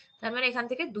হয়, তার মানে এখান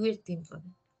থেকে 2-এর 3 পাবে।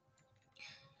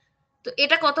 তো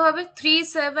এটা কত হবে?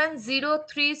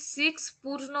 37036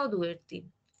 পূর্ণ 2-এর 3।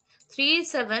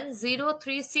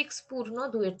 37036 পূর্ণ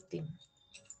 2-এর 3।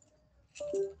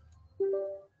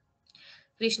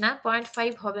 কৃষ্ণা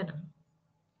 0.5 হবে না।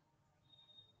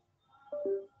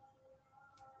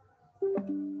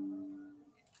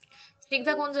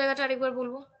 স্নিগ্ধা কোন জায়গাটা আরেকবার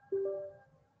বলবো?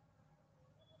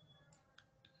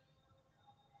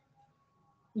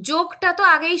 যোগটা তো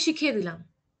আগেই শিখিয়ে দিলাম,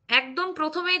 একদম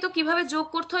প্রথমেই তো কিভাবে যোগ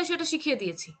করতে হয় সেটা শিখিয়ে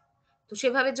দিয়েছি, তো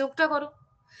সেভাবে যোগটা করো।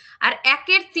 আর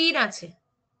 1-এর 3 আছে,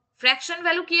 ফ্র্যাকশন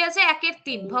ভ্যালু কি আছে? 1-এর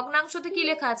 3। ভগ্নাংশতে কি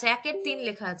লেখা আছে? 1-এর 3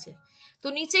 লেখা আছে। তো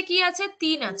নিচে কি আছে?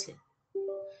 3 আছে।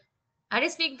 আরে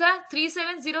স্নিগ্ধা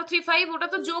 37035 ওটা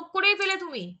তো যোগ করেই পেলে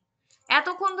তুমি।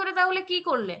 এতক্ষণ ধরে তাহলে কি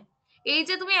করলে? এই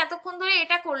যে তুমি এতক্ষণ ধরে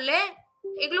এটা করলে,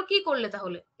 এগুলো কি করলে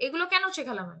তাহলে? এগুলো কেন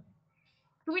শেখালাম আমি?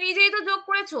 তুমি নিজেই তো যোগ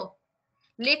করেছো।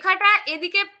 লেখাটা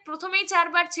এদিকে প্রথমেই 4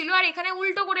 বার ছিল, আর এখানে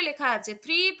উল্টো করে লেখা আছে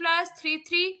 3 +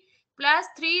 33 +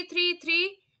 333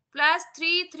 +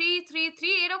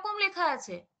 3333 এরকম লেখা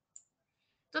আছে।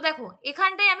 তো দেখো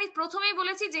এখানটায় আমি প্রথমেই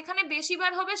বলেছি যেখানে বেশি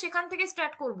বার হবে সেখান থেকে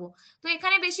স্টার্ট করব। তো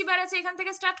এখানে বেশি বার আছে, এখান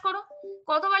থেকে স্টার্ট করো।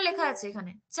 কতবার লেখা আছে?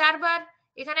 এখানে 4 বার,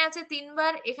 এখানে আছে 3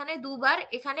 বার, এখানে 2 বার,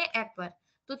 এখানে 1 বার।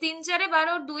 তো 3 4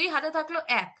 12 2 হাতে থাকলো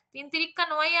 1, 3 তিরিক্কা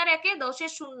 9 আর 1 10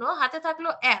 0 হাতে থাকলো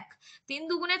 1, 3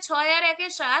 দুগুণে 6 আর 1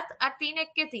 7, আর 3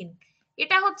 1 3।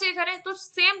 এটা হচ্ছে এখানে। তো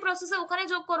সেম প্রসেসে ওখানে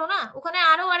যোগ করো না, ওখানে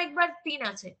আরো আরেকবার 3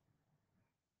 আছে,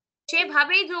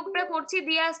 সেভাবেই যোগটা করছি,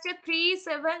 দিয়ে আসছে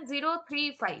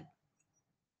 37035।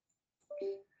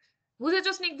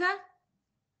 বুঝেছো স্নিগ্ধা?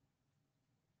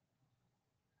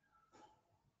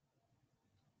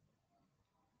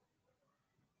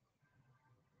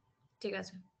 ঠিক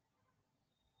আছে।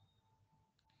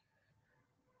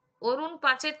 অরুণ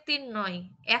 5-এর 3 নয়,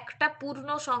 একটা পূর্ণ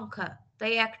সংখ্যা,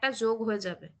 তাই একটা যোগ হয়ে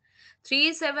যাবে।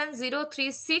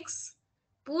 37036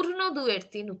 পূর্ণ 2-এর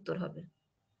 3 উত্তর হবে।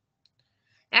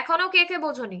 এখনো কে কে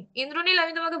বোঝনি? ইন্দ্রনীল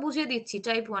আমি তোমাকে বুঝিয়ে দিচ্ছি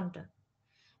টাইপ 1টা।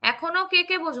 এখনো কে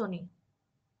কে বোঝনি?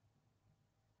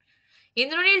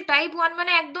 ইন্দ্রনীল টাইপ 1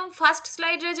 মানে একদম ফার্স্ট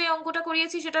স্লাইডে যে অঙ্কটা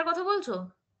করিয়েছি সেটার কথা বলছো,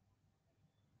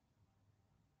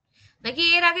 নাকি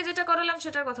এর আগে যেটা করালাম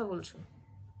সেটার কথা বলছো?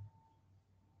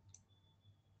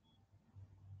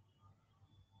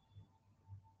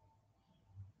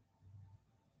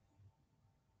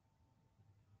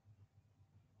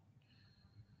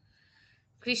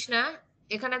 কৃষ্ণা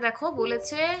এখানে দেখো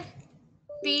বলেছে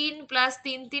 3 +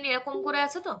 3 3 এরকম করে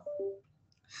আছে।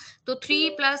 তো 3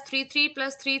 + 33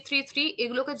 + 333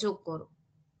 এগুলোকে যোগ করো।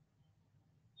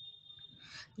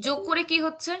 যোগ করে কি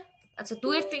হচ্ছে? আচ্ছা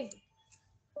 2-এর 3।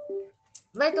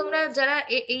 ভাই তোমরা যারা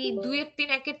এই 2-এর 3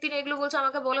 1-এর 3 এগুলো বলছো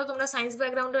আমাকে বলো তোমরা সায়েন্স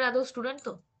ব্যাকগ্রাউন্ডের আদৌ স্টুডেন্ট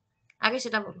তো? আগে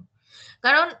সেটা বলো।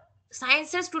 কারণ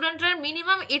সায়েন্সের স্টুডেন্টরা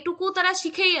মিনিমাম এটুকু তারা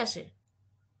শিখেই আসে,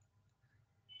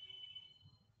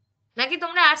 নাকি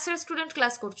তোমরা আর্টসের স্টুডেন্ট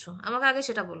ক্লাস করছো? আমাকে আগে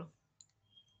সেটা বলো।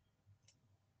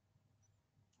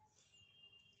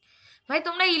 ভাই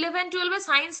তোমরা 11 12-এ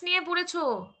সায়েন্স নিয়ে পড়েছো,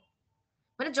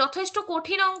 মানে যথেষ্ট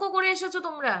কঠিন অঙ্ক করে এসেছো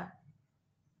তোমরা।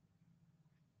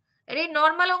 আরে এই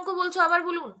নর্মাল অঙ্ক বলছো, আবার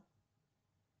বলুন।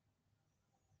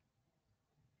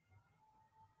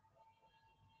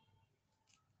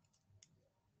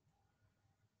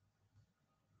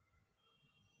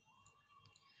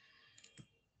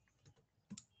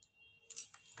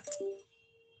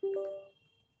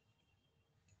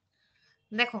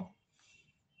 দেখো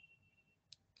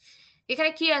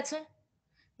এখানে কি আছে,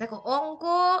 দেখো অঙ্ক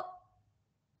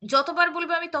যতবার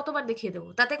বলবে আমি ততবার দেখিয়ে দেবো,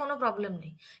 তাতে কোনো প্রবলেম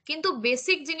নেই। কিন্তু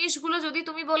বেসিক জিনিসগুলো যদি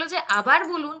তুমি বলো যে আবার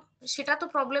বলুন, সেটা তো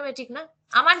প্রবলেমেটিক না।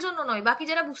 আমার জন্য নয়, বাকি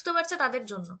যারা বুঝতে পারছে তাদের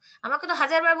জন্য। আমাকে তো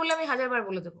 1000 বার বললে আমি 1000 বার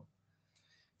বলে দেবো।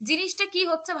 জিনিসটা কি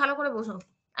হচ্ছে ভালো করে বোঝো।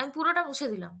 আমি পুরোটা মুছে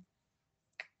দিলাম।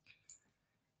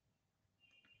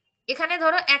 এখানে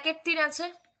ধরো 1 এর 3 আছে,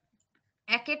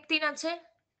 1 এর 3 আছে,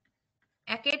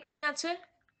 1 এর 3 আছে,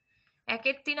 1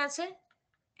 এর 3 আছে,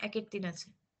 1 এর 3 আছে,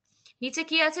 নিচে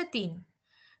কি আছে 3।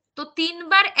 তো 3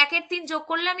 বার 1 এর 3 যোগ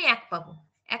করলে আমি 1 পাবো।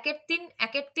 1 এর 3,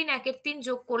 1 এর 3, 1 এর 3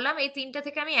 যোগ করলাম, এই 3টা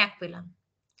থেকে আমি 1 পেলাম।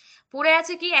 পড়ে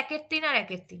আছে কি 1 এর 3 আর 1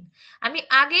 এর 3। আমি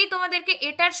আগেই তোমাদেরকে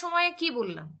এটার সময়ে কি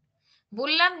বললাম,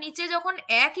 বললাম নিচে যখন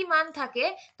একই মান থাকে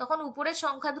তখন উপরের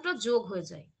সংখ্যা দুটো যোগ হয়ে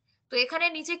যায়। তো এখানে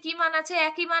নিচে কি মান আছে,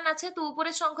 একই মান আছে, তো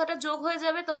উপরের সংখ্যাটা যোগ হয়ে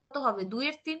যাবে, তো হবে 2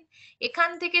 এর 3। এখান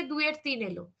থেকে 2 এর 3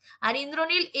 এলো, আর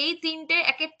ইন্দ্রনীল এই 3টে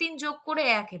 1 এর 3 যোগ করে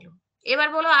 1 এলো। এবার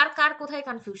বলো আর কার কোথায়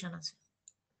কনফিউশন আছে?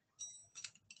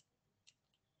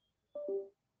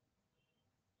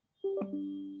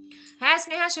 হ্যাঁ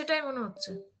স্নেহা, সেটাই মনে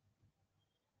হচ্ছে।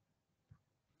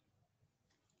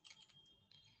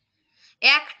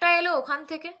 একটা এলো ওখান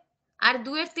থেকে, আর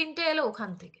 2 এর 3টে এলো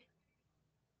ওখান থেকে।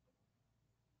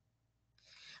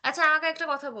 আচ্ছা আমাকে একটা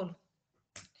কথা বলো,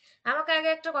 আমাকে আগে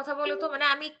একটা কথা বলো তো, মানে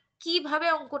আমি কিভাবে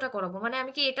অঙ্কটা করাবো? মানে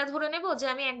আমি কি এটা ধরে নেবো যে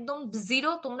আমি একদম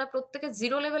জিরো, তোমরা প্রত্যেকে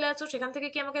জিরো লেভেলে আছো, সেখান থেকে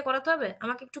কি আমাকে করাতে হবে?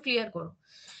 আমাকে একটু ক্লিয়ার করো।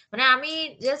 মানে আমি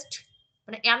জাস্ট,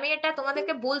 মানে আমি এটা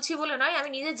তোমাদেরকে বলছি বলে নয়, আমি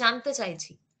নিজে জানতে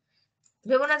চাইছি।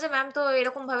 ভেবো না যে ম্যাম তো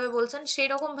এরকম ভাবে বলছেন, সেই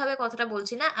রকম ভাবে কথাটা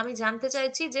বলছি না। আমি জানতে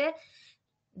চাইছি যে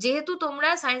যেহেতু তোমরা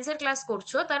সায়েন্সের ক্লাস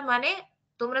করছো, তার মানে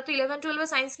তোমরা তো 11-12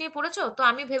 সায়েন্স নিয়ে পড়েছো, তো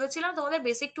আমি ভেবেছিলাম তোমাদের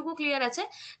বেসিক টুকু ক্লিয়ার আছে,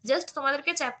 জাস্ট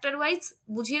তোমাদেরকে চ্যাপ্টার ওয়াইজ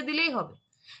বুঝিয়ে দিলেই হবে।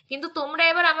 কিন্তু তোমরা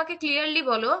এবার আমাকে ক্লিয়ারলি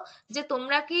বলো যে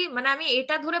তোমরা কি, মানে আমি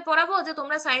এটা ধরে পড়াবো যে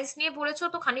তোমরা সায়েন্স নিয়ে পড়েছো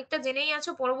তো খানিকটা জেনেই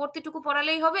আছো, পরবর্তীটুকু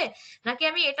পড়ালেই হবে, নাকি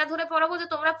আমি এটা ধরে পড়াবো যে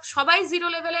তোমরা সবাই জিরো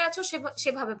লেভেলে আছো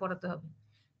সেভাবে পড়াতে হবে?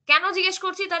 কেন জিজ্ঞেস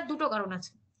করছি, তার দুটো কারণ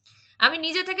আছে। আমি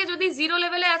নিজে থেকে যদি জিরো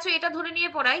লেভেলে আছো এটা ধরে নিয়ে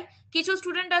পড়াই, কিছু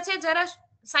স্টুডেন্ট আছে যারা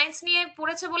সায়েন্স নিয়ে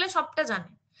পড়েছে বলে সবটা জানে,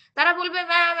 তারা বলবে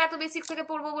ম্যাম এত বেসিক থেকে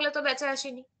পড়বো বলে তো বেঁচে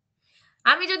আসেনি।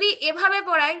 আমি যদি এভাবে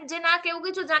পড়াই যে না কেউ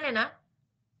কিছু জানে না,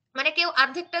 মানে কেউ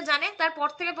অর্ধেকটা জানে তারপর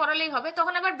থেকে পড়ালেই হবে,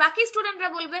 তখন আবার বাকি স্টুডেন্টরা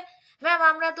বলবে ম্যাম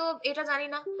আমরা তো এটা জানি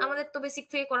না, আমাদের তো বেসিক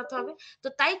থেকে করাতে হবে। তো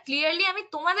তাই ক্লিয়ারলি আমি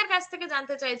তোমাদের কাছ থেকে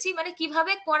জানতে চাইছি, মানে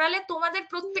কিভাবে করালে তোমাদের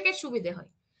প্রত্যেকের সুবিধে হয়।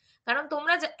 কারণ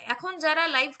তোমরা এখন যারা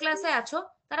লাইভ ক্লাসে আছো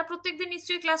তারা প্রত্যেকদিন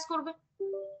নিশ্চয়ই ক্লাস করবে।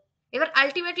 এবার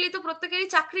আলটিমেটলি তো প্রত্যেকেরই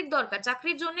চাকরির দরকার,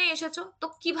 চাকরির জন্য এসেছো, তো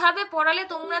কিভাবে পড়ালে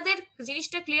তোমাদের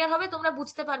জিনিসটা ক্লিয়ার হবে, তোমরা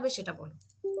বুঝতে পারবে, সেটা বলো।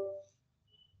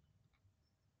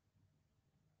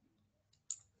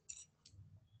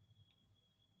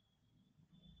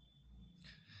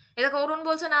 এরকম অরুণ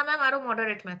বলছে না ম্যাম আরো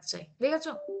মডারেট ম্যাথ চাই,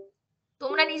 দেখেছো?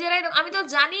 তোমরা নিজেরাই আমি তো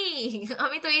জানি,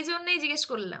 আমি তো এই জন্যই জিজ্ঞেস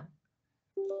করলাম।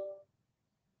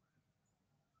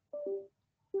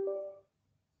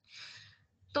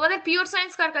 তোমাদের পিওর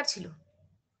সায়েন্স কার কার ছিল?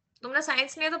 তোমরা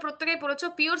সায়েন্স নিয়ে তো প্রত্যেকেই পড়েছো,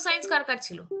 পিওর সায়েন্স কার কার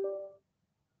ছিল?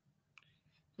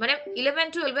 মানে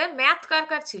 11-12 ম্যাথ কার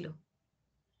কার ছিল?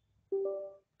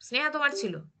 স্নেহা তোমার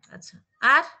ছিল? আচ্ছা।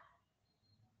 আর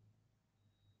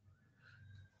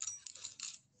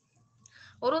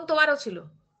অরুণ তোমারও ছিল?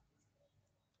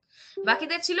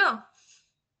 বাকিদের ছিল?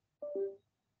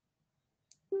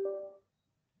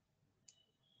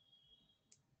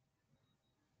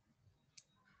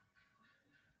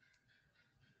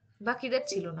 বাকিদের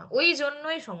ছিল না, ওই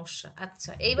জন্যই সমস্যা।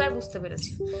 আচ্ছা এইবার বুঝতে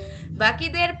পেরেছি,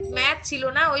 বাকিদের ম্যাথ ছিল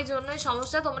না ওই জন্যই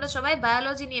সমস্যা, তোমরা সবাই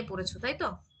বায়োলজি নিয়ে পড়েছো তাই তো?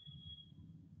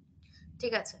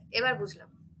 ঠিক আছে, এবার বুঝলাম।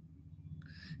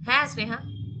 হ্যাঁ স্নেহা,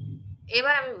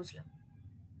 এবার আমি বুঝলাম।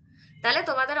 তাহলে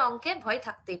তোমাদের অঙ্কে ভয়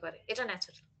থাকতেই পারে, এটা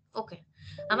ন্যাচারাল। ওকে,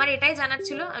 আমার এটাই জানার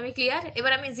ছিল, আমি ক্লিয়ার।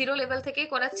 এবার আমি জিরো লেভেল থেকেই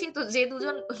করাচ্ছি, তো যে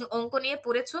দুজন অঙ্ক নিয়ে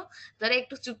পড়েছো তারা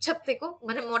একটু চুপচাপ থেকো,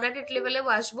 মানে মডারেট লেভেলেও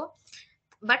আসবো,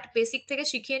 বাট বেসিক থেকে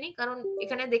শিখিয়ে নি, কারণ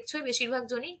এখানে দেখছোই বেশিরভাগ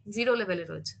জনই জিরো লেভেলে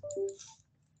রয়েছে।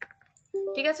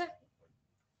 ঠিক আছে,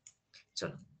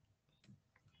 চলো।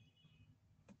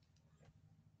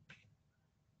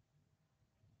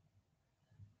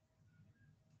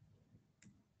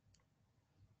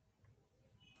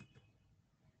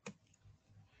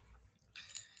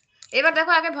 এবার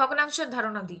দেখো আগে ভগ্নাংশের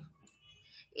ধারণা দিই।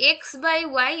 এক্স বাই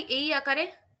ওয়াই এই আকারে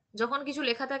যখন কিছু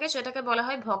লেখা থাকে সেটাকে বলা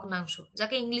হয় ভগ্নাংশ,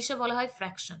 যাকে ইংলিশে বলা হয়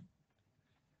ফ্র্যাকশন।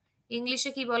 ইংলিশে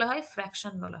কি বলা হয়?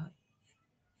 ফ্র্যাকশন বলা হয়।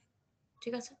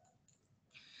 ঠিক আছে,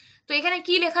 তো এখানে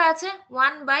কি লেখা আছে?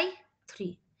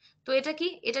 1/3। তো এটা কি,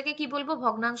 এটাকে কি বলবো?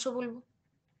 ভগ্নাংশ বলবো।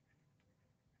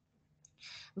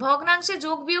 ভগ্নাংশে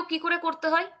যোগ বিয়োগ কি করে করতে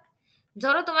হয়?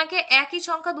 ধরো তোমাকে একই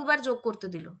সংখ্যা দুবার যোগ করতে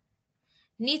দিল,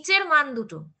 নিচের মান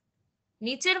দুটো,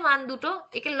 নিচের মান দুটো,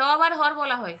 একে লব আর হর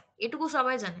বলা হয়, এটুকু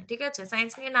সবাই জানে। ঠিক আছে,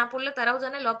 সায়েন্স নিয়ে না পড়লে তারাও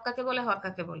জানে লব কাকে বলে, হর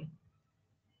কাকে বলে।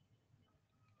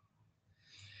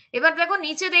 এবার দেখো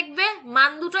নিচে দেখবে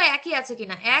মান দুটো একই আছে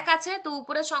কিনা, এক আছে তো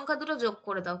উপরের সংখ্যা দুটো যোগ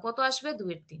করে দাও, কত আসবে? 2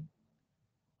 এর 3।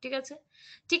 ঠিক আছে,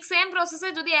 ঠিক সেম প্রসেসে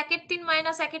যদি 1/3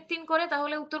 মাইনাস 1/3 করে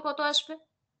তাহলে উত্তর কত আসবে?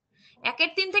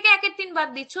 1/3 থেকে 1/3 বাদ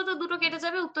দিচ্ছ তো দুটো কেটে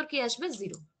যাবে, উত্তর কি আসবে?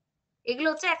 0। এগুলো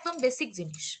হচ্ছে একদম বেসিক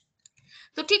জিনিস।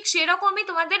 তো ঠিক সেরকমই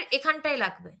তোমাদের এখানটায়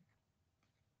লাগবে,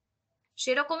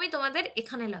 সেরকমই তোমাদের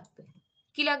এখানে লাগবে।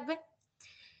 কি লাগবে?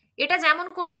 এটা যেমন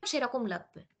করবে সেরকম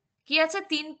লাগবে। কি আছে?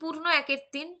 3 পূর্ণ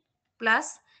 1/3 প্লাস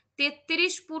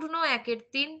 33 পূর্ণ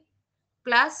 1/3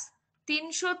 প্লাস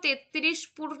 333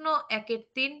 পূর্ণ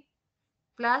 1/3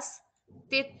 প্লাস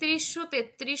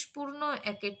 3333 পূর্ণ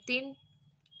 1/3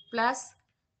 প্লাস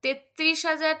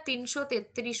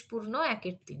 33,333 পূর্ণ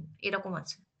 1/3, এরকম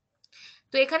আছে।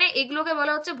 তো এখানে এগুলোকে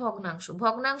বলা হচ্ছে ভগ্নাংশ।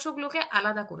 ভগ্নাংশগুলোকে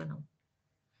আলাদা করে নাও।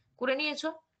 করে নিয়েছো?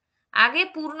 আগে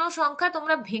পূর্ণ সংখ্যা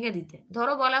তোমরা ভেঙে দিতে,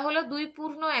 ধরো বলা হলো 2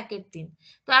 পূর্ণ 1/3,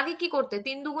 তো আগে কি করতে?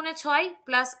 3 দুগুণে 6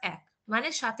 প্লাস 1 মানে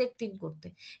 7/3 করতে।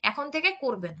 এখন থেকে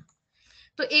করবে না।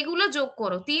 তো এগুলো যোগ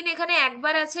করো। 3 এখানে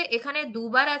একবার আছে, এখানে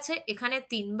দুবার আছে, এখানে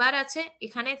 3 বার আছে,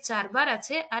 এখানে 4 বার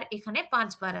আছে, আর এখানে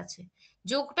 5 বার আছে।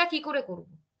 যোগটা কি করে করব?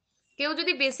 কেউ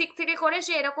যদি বেসিক থেকে করে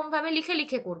সে এরকম ভাবে লিখে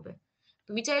লিখে করবে।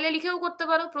 তুমি চাইলে লিখেও করতে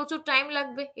পারো, প্রচুর টাইম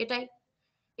লাগবে এটাই।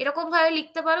 এরকম ভাবে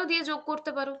লিখতে পারো, দিয়ে যোগ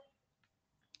করতে পারো।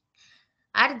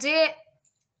 আর যে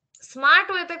স্মার্ট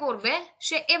ওয়েতে করবে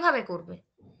সে এভাবে করবে।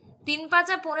 3 5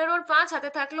 15, 5 হাতে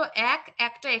থাকলো 1,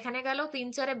 একটা এখানে গেল, 3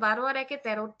 4 12 আর 1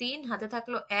 13, 3 হাতে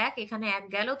থাকলো 1, এখানে 1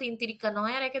 গেল, 3 3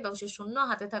 9 আর 1 10 0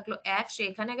 হাতে থাকলো 1, সে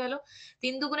এখানে গেল,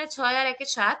 3 দুগুণে 6 আর 1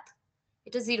 7,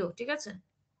 এটা 0। ঠিক আছে,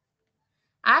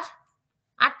 আর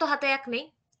 8 তো হাতে 1 নেই,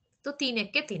 তো 3 1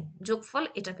 3, যোগফল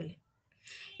এটা পেলে।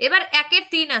 এবার 1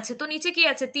 3 আছে, তো নিচে কি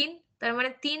আছে? 3, তার মানে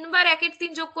 3 বার 1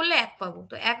 3 যোগ করলে 1 পাবো,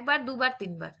 তো 1 বার 2 বার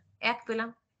 3 বার 1 পেলাম।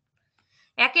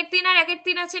 1 3 আর 1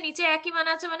 3 আছে, নিচে একই মান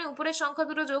আছে, মানে উপরের সংখ্যা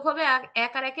দুটো যোগ হবে,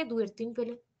 1 আর 1 2 3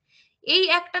 পেলে। এই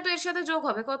একটা তো এর সাথে যোগ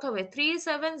হবে, কত হবে?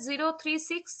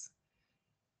 37036,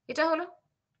 এটা হলো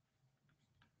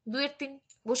 2 3,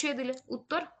 বসিয়ে দিলে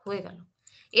উত্তর হয়ে গেল।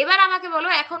 এবার আমাকে বলো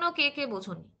এখনো কে কে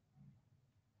বোঝোনি?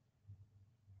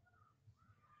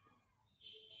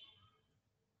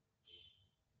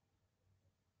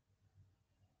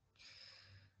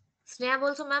 স্নেহা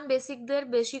বলছো ম্যাম বেসিকদের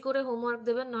বেশি করে হোমওয়ার্ক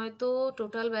দেবেন, নয়তো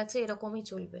টোটাল ব্যাচে এরকমই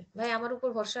চলবে। ভাই আমার উপর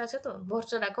ভরসা আছে, তো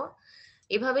ভরসা রাখো।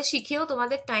 এভাবে শিখেও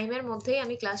তোমাদের টাইমের মধ্যেই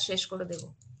আমি ক্লাস শেষ করে দেব।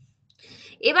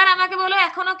 এবার আমাকে বলো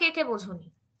এখনো কে কে বোঝোনি?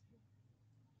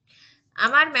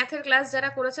 আমার ম্যাথের ক্লাস যারা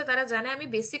করেছে তারা জানে আমি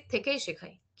বেসিক থেকেই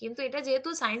শেখাই, কিন্তু এটা যেহেতু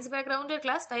সায়েন্স ব্যাকগ্রাউন্ডের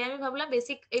ক্লাস, তাই আমি ভাবলাম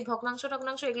বেসিক এই ভগ্নাংশ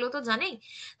টগ্নাংশ এগুলো তো জানেই,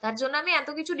 তার জন্য আমি এত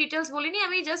কিছু ডিটেলস বলিনি,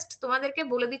 আমি জাস্ট তোমাদেরকে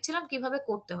বলে দিচ্ছিলাম কিভাবে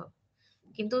করতে হবে।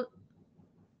 কিন্তু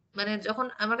মানে যখন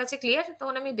আমার কাছে ক্লিয়ার,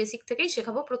 তখন আমি বেসিক থেকেই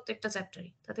শেখাবো প্রত্যেকটা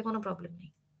চ্যাপ্টারই, তাতে কোনো প্রবলেম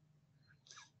নেই।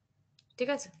 ঠিক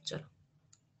আছে, চলো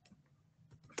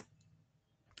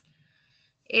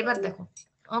এবার দেখো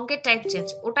অঙ্কের টাইপ চেঞ্জ।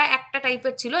 ওটা একটা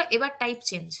টাইপের ছিল, এবার টাইপ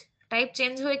চেঞ্জ। টাইপ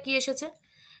চেঞ্জ হয়ে কি এসেছে?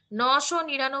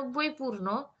 999 পূর্ণ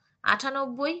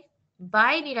 98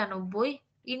 বাই 99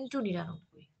 ইন্টু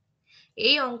 99।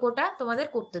 এই অঙ্কটা তোমাদের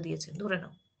করতে দিয়েছে, ধরে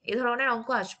নাও এই ধরনের অঙ্ক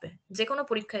আসবে, যে কোনো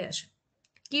পরীক্ষায় আসে।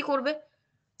 কি করবে?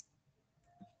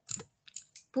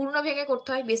 পূর্ণ ভেঙে করতে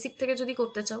হয় বেসিক থেকে যদি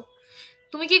করতে চাও।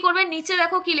 তুমি কি করবে? নিচে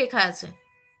দেখো কি লেখা আছে,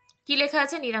 কি লেখা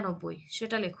আছে? 99,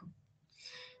 সেটা লেখো।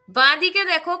 বাঁ দিকে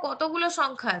দেখো কতগুলো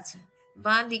সংখ্যা আছে,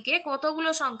 বাঁ দিকে কতগুলো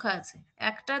সংখ্যা আছে?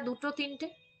 একটা দুটো তিনটে,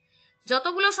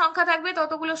 যতগুলো সংখ্যা থাকবে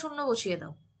ততগুলো শূন্য বসিয়ে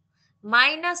দাও,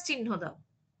 মাইনাস চিহ্ন দাও,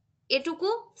 এটুকু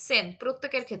সেম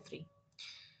প্রত্যেকের ক্ষেত্রেই।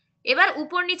 এবার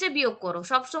উপর নিচে বিয়োগ করো,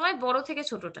 সব সময় বড় থেকে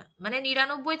ছোটটা, মানে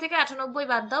 99 থেকে 98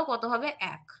 বাদ দাও, কত হবে?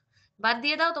 1, বাদ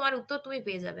দিয়ে দাও, তোমার উত্তর তুমি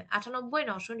পেয়ে যাবে 98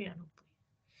 999।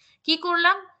 কি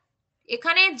করলাম?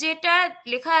 এখানে যেটা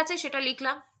লেখা আছে সেটা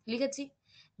লিখলাম, লিখেছি।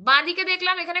 বাঁদিকে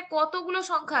দেখলাম এখানে কতগুলো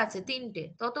সংখ্যা আছে? তিনটে,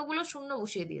 ততগুলো শূন্য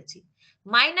বসিয়ে দিয়েছি,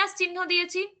 মাইনাস চিহ্ন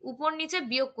দিয়েছি, উপর নিচে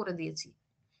বিয়োগ করে দিয়েছি,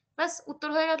 ব্যাস উত্তর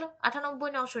হয়ে গেল 98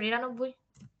 999।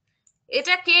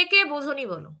 এটা কে কে বোঝনি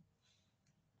বলো?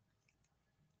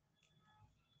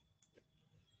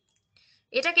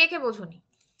 এটা কে কে বোঝনি?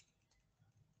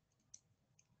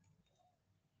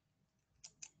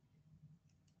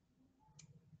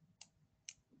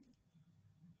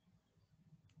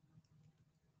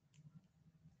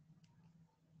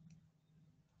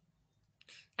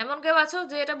 এমন কেউ আছো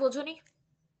যে এটা বোঝনি?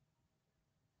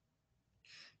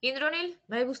 ইন্দ্রনীল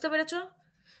ভাই বুঝতে পেরেছো?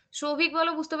 সৌভিক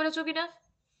বলো বুঝতে পেরেছো কিনা?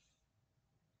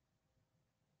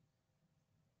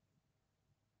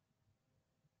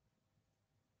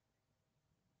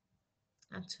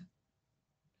 আচ্ছা,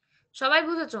 সবাই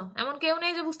বুঝেছো? এমন কেউ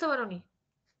নেই যে বুঝতে পারোনি?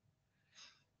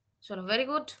 চলো ভেরি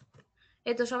গুড।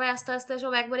 এই তো সবাই আস্তে আস্তে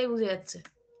সব একবারেই বুঝে যাচ্ছে।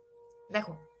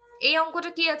 দেখো এই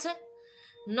অঙ্কটা কি আছে?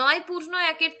 9 পূর্ণ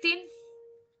 1/3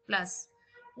 প্লাস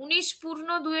 19 পূর্ণ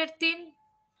 2/3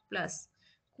 প্লাস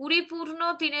 20 পূর্ণ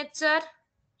 3/4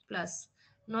 প্লাস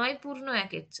 9 পূর্ণ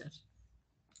 1/4।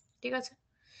 ঠিক আছে,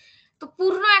 তো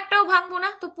পূর্ণ একটাও ভাঙবো না,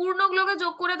 তো পূর্ণগুলোকে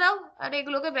যোগ করে দাও আর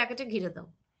এগুলোকে ব্র্যাকেটে ঘিরে দাও।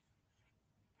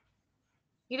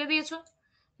 ঘিরে দিয়েছো?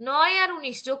 9 আর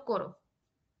 19 যোগ করো,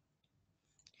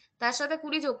 তার সাথে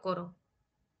 20 যোগ করো,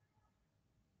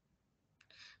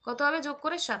 কত হবে? যোগ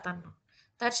করে 57।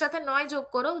 তার সাথে 9 যোগ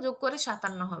করো, যোগ করে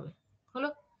 57 হবে। হলো?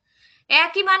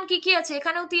 একই মান কি কি আছে?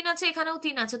 এখানেও 3 আছে, এখানেও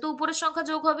 3 আছে, তো উপরের সংখ্যা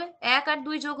যোগ হবে, 1 আর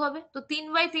 2 যোগ হবে, তো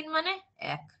 3/3 মানে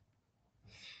 1।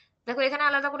 দেখো এখানে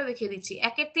আলাদা করে দেখিয়ে দিচ্ছি,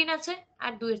 1-এর 3 আছে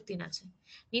আর 2-এর 3 আছে,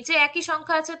 নিচে একই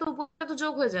সংখ্যা আছে, তো উপরে তো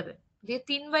যোগ হয়ে যাবে, দিয়ে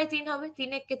 3/3 হবে,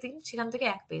 3-1-কে 3, সেখান থেকে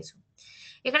 1 পেয়েছো।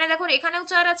 এখানে দেখো এখানেও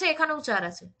 4 আছে, এখানেও 4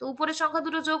 আছে, তো উপরের সংখ্যা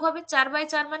দুটো যোগ হবে,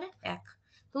 4/4 মানে 1।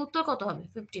 তো উত্তর কত হবে?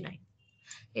 59।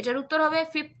 এটার উত্তর হবে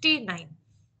 59।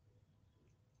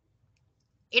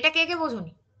 এটা কে কে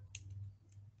বোঝোনি?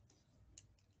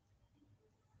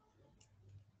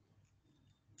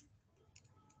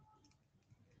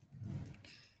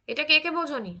 এটা কে কে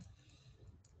বোঝোনি?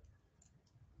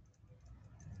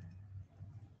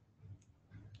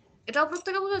 এটাও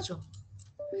প্রত্যেকে বুঝেছো?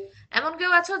 এমন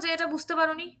কেউ আছো যে এটা বুঝতে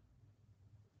পারোনি?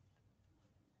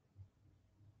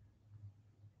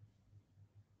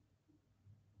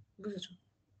 বুঝেছো?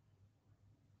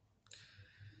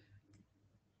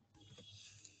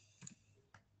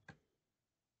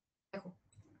 দেখো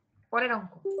পরের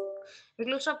অঙ্ক,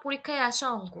 এগুলো সব পরীক্ষায় আসা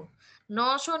অঙ্ক।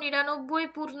 999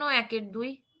 পূর্ণ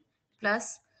 1/2 প্লাস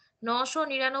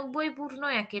 999 পূর্ণ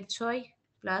 1/6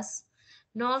 প্লাস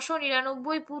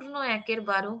 999 পূর্ণ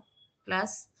 1/12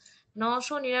 প্লাস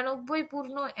 999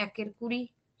 পূর্ণ 1/20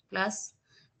 প্লাস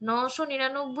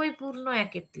 999 পূর্ণ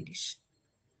 1/30।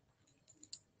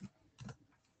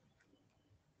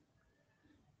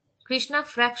 কৃষ্ণা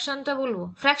ফ্র্যাকশনটা বলবো?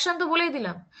 ফ্র্যাকশন তো বলেই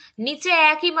দিলাম, নিচে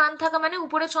একই মান থাকা মানে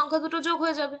উপরের সংখ্যা দুটো যোগ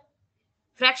হয়ে যাবে।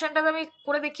 ফ্র্যাকশনটা আমি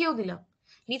করে দেখিয়েও দিলাম।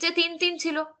 নিচে 3 3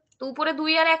 ছিল, তো উপরে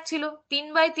 2 আর 1 ছিল,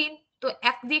 3/3, তো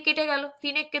 1 দিয়ে কেটে গেল,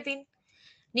 3-1-কে 3।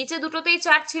 নিচে দুটোতেই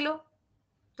 4 ছিল,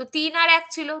 তো 3 আর 1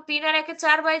 ছিল, 3 আর 1-এ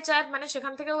 4/4 মানে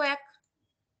সেখান থেকেও 1।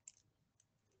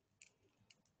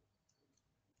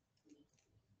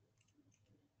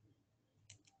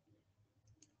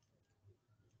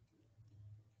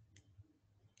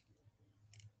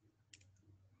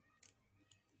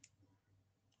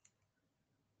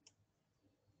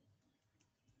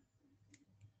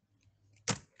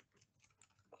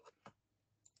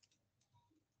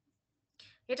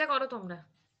 এটা করো তোমরা,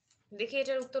 দেখি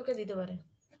এটার উত্তর কে দিতে পারে।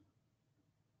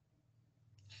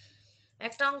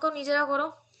 একটা অঙ্ক নিজেরা করো।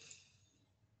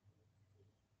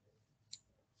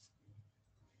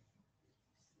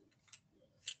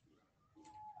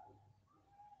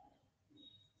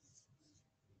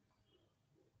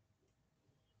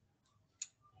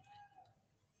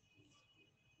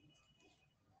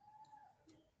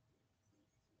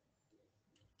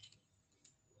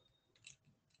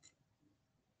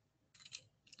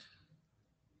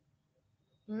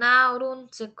 না অরুণ,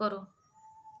 চেক করো।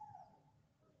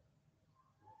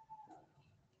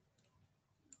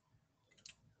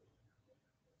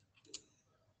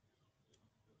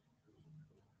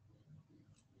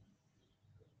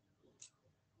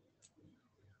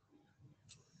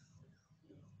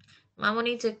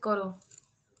 মামনি চেক করো।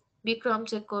 বিক্রম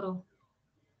চেক করো।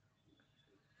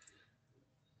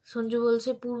 সঞ্জু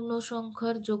বলছে পূর্ণ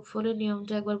সংখ্যার যোগফলের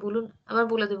নিয়মটা একবার বলুন। আবার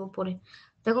বলে দেবো পরে।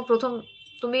 দেখো প্রথম,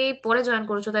 তুমি পরে জয়েন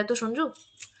করেছো তাই তো সঞ্জু,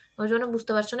 ওই জন্য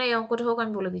বুঝতে পারছো না, এই অঙ্কটা হোক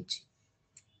আমি বলে দিচ্ছি।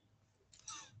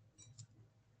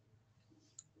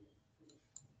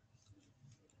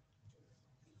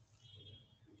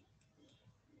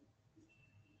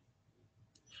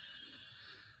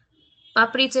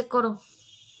 পাপড়ি চেক করো।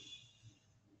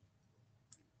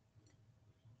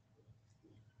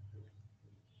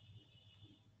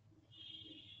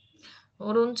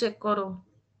 অরুণ চেক করো।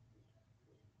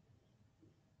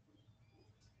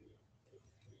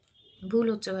 ভুল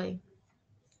হচ্ছে ভাই।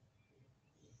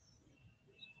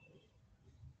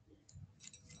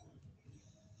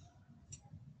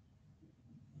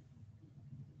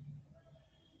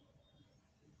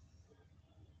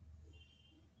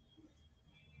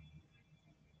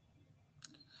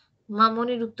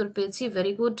 মামনির উত্তর পেয়েছি,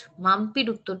 ভেরি গুড। মাম্পির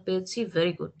উত্তর পেয়েছি,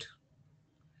 ভেরি গুড।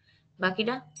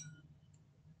 বাকিটা?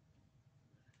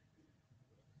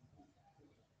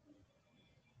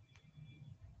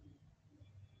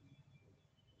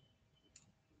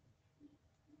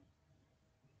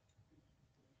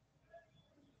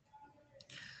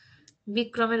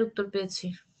 বিক্রমের উত্তর পেয়েছি,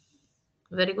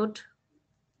 ভেরি গুড।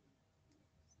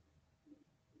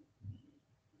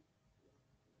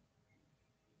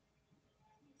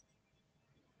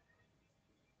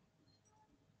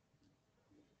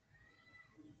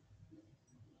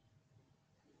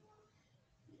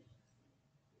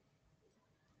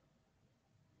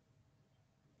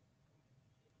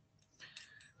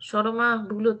 শর্মা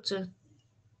ভুল হচ্ছে,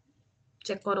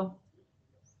 চেক করো।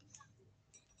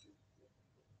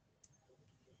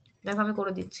 দেখো আমি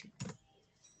করে দিচ্ছি।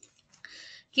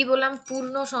 কি বললাম,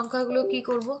 পূর্ণ সংখ্যাগুলো কি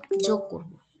করব, যোগ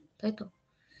করব, তাই তো,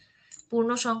 পূর্ণ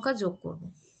সংখ্যা যোগ করব।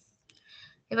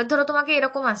 এবার ধরো তোমাকে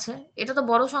এরকম আছে, এটা তো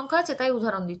বড় সংখ্যা আছে তাই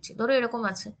উদাহরণ দিচ্ছি, ধরো এরকম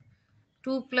আছে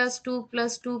 2 + 2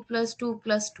 + 2 + 2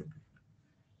 + 2,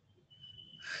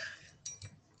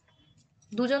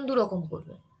 দুজন দু রকম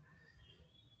করবে।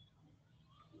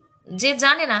 যে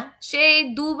জানে না সে এই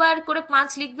দুবার করে 5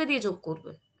 লিখবে, দিয়ে যোগ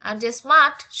করবে। আর যে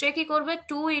স্মার্ট সে কি করবে,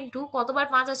 2 ইন্টু কতবার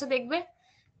 5 আছে দেখবে,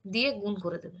 দিয়ে গুণ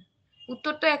করে দেবে,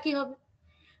 উত্তর তো একই হবে।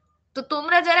 তো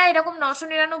তোমরা যারা এরকম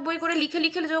 999 করে লিখে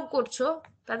লিখে যোগ করছো,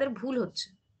 তাদের ভুল হচ্ছে,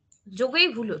 যোগেই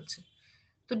ভুল হচ্ছে।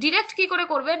 তো ডিরেক্ট কি করে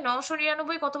করবে,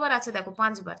 999 কতবার আছে দেখো,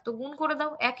 5 বার, তো গুণ করে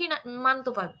দাও, একই মান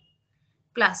তো পাবে।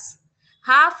 প্লাস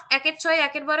হাফ, 1 এর 6,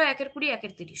 1 এর 12, 1 এর 20, 1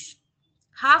 এর 30,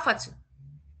 হাফ আছে,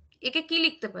 একে কি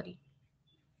লিখতে পারি,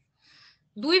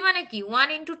 2 মানে কি 1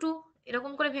 ইন্টু 2,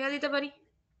 এরকম করে ভেঙে দিতে পারি।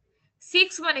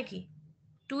 6 মানে কি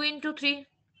 2 ইন্টু 3,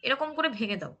 এরকম করে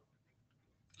ভেঙে দাও।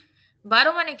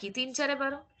 12 মানে কি 3 4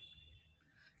 12,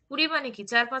 20 মানে কি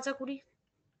 4 5 20,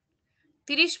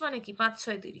 30 মানে কি 5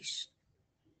 6 30,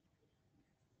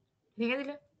 ভেঙে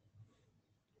দিলে।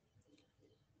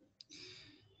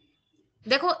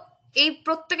 দেখো এই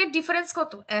প্রত্যেকের ডিফারেন্স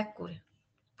কত, 1 করে,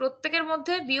 প্রত্যেকের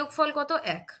মধ্যে বিয়োগফল কত,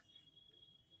 1।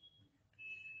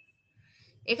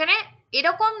 এখানে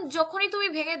এরকম যখনই তুমি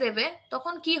ভেঙে দেবে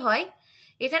তখন কি হয়,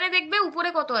 এখানে দেখবে উপরে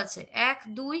কত আছে, 1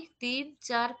 2 3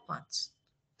 4 5,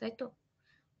 তাই তো,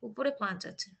 উপরে 5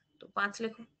 আছে, তো 5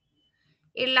 লেখো।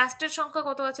 এর লাস্টের সংখ্যা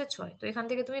কত আছে, 6, তো এখান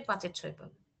থেকে তুমি 5 এর 6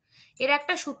 পাবে। এর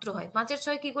একটা সূত্র হয়, 5 এর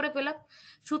 6 কি করে পেলাম,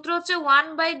 সূত্র হচ্ছে 1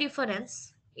 by difference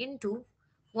into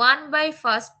 1 by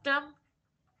first term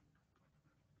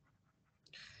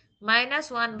minus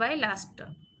 1 by last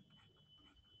term.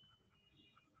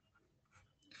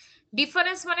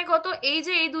 Difference মানে কত, এই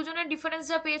যে এই দুজনের ডিফারেন্স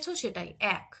যা পেয়েছো সেটাই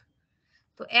 1,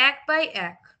 তো 1 বাই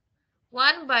 1,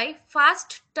 1 বাই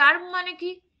ফার্স্ট টার্ম মানে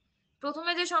কি,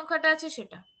 প্রথমে যে সংখ্যাটা আছে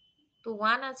সেটা, তো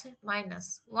 1 আছে, মাইনাস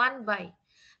 1 বাই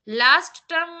লাস্ট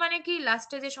টার্ম মানে কি,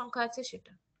 লাস্টে যে সংখ্যা আছে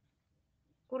সেটা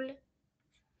করলে,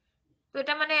 তো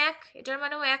এটা মানে 1, এটার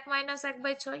মানেও 1 মাইনাস 1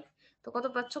 বাই 6, তো কত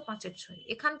পাচ্ছ, 5 এর 6,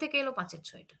 এখান থেকে এলো 5 এর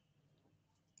 6টা।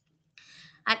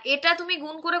 আর এটা তুমি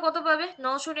গুণ করে কত পাবে,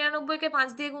 999 কে 5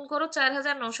 দিয়ে গুণ করো,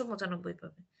 4995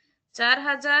 পাবে,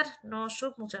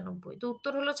 4995, তো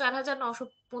উত্তর হলো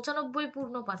 4995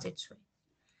 পূর্ণ 5 এর 6,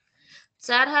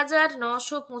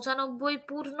 4995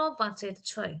 পূর্ণ 5 এর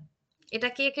 6। এটা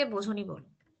কে কে বোঝনি বলো।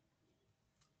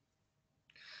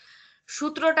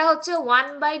 সূত্রটা হচ্ছে 1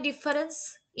 by difference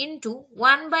into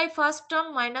 1 by first term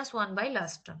minus 1 by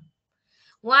last term.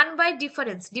 1 by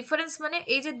difference, difference মানে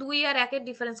এই যে 2 আর 1 এর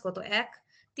ডিফারেন্স কত, 1,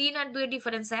 3 আর 2 এর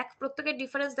ডিফারেন্স 1, প্রত্যেকের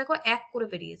ডিফারেন্স দেখো 1 করে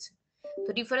বেরিয়েছে, তো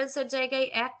ডিফারেন্সের জায়গায়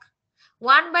 1।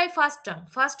 1 by first term,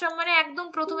 first term মানে একদম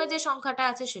প্রথমে যে সংখ্যাটা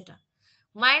আছে সেটা,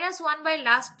 minus 1 by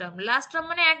last term, last term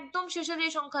মানে একদম শেষে যে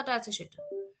সংখ্যাটা আছে সেটা,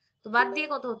 তো বাদ দিয়ে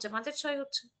কত হচ্ছে, 5 এর 6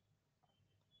 হচ্ছে।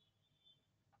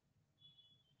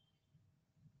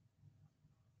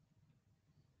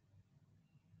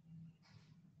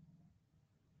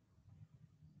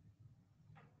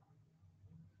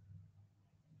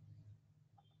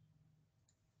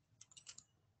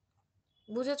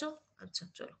 বুঝেছো? আচ্ছা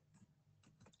চলো,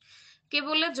 কে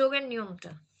বললে যোগের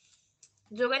নিয়মটা,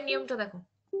 যোগের নিয়মটা দেখো,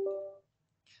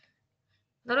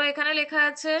 ধরো এখানে লেখা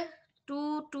আছে 2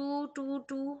 2 2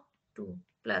 2 2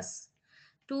 প্লাস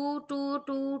 2 2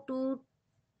 2 2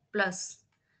 প্লাস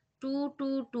 2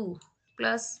 2 2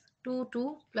 প্লাস 2 2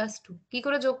 প্লাস 2, কি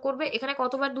করে যোগ করবে, এখানে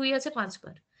কতবার 2 আছে, 5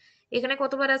 বার, এখানে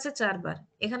কতবার আছে, 4 বার,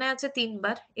 এখানে আছে 3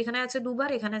 বার, এখানে আছে 2 বার,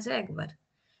 এখানে আছে 1 বার,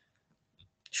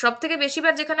 সব থেকে বেশি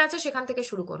বার যেখানে আছে সেখান থেকে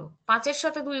শুরু করো, 5 এর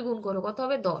সাথে 2 গুণ করো, কত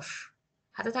হবে, 10,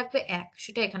 হাতে থাকবে 1,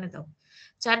 সেটা এখানে দাও,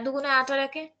 4 দুগুণে 8 আর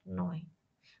 1 এ 9,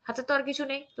 হাতে তো আর কিছু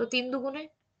নেই, তো 3 দুগুণে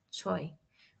 6,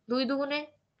 2 দুগুণে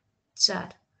 4,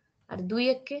 আর 2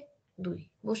 একে 2,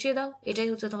 বসিয়ে দাও, এটাই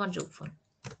হচ্ছে তোমার যোগফল।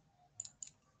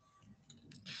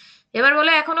 এবার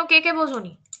বলে এখনো কে কে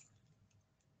বোঝনি,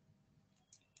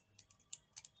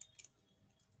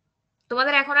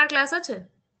 তোমাদের এখন আর ক্লাস আছে,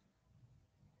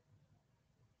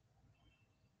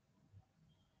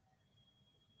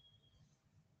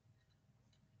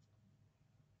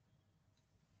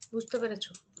 বুঝতে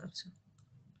পেরেছো? আচ্ছা,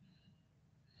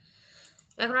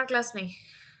 এখন আর ক্লাস নেই,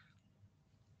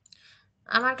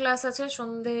 আমার ক্লাস আছে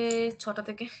সন্ধে 6টা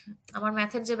থেকে, আমার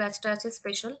ম্যাথের যে ব্যাচটা আছে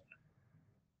স্পেশাল,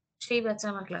 সেই ব্যাচে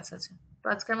আমার ক্লাস আছে। তো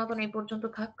আজকের মতন এই পর্যন্ত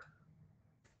থাক।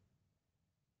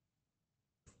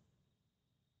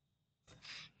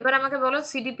 এবার আমাকে বলো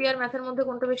সিডিপি আর ম্যাথের মধ্যে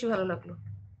কোনটা বেশি ভালো লাগলো,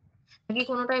 নাকি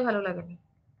কোনোটাই ভালো লাগেনি?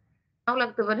 নাও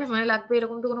লাগতে পারে, মানে লাগবে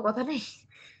এরকম তো কোনো কথা নেই।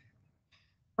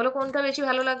 বলো কোনটা বেশি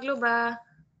ভালো লাগলো বা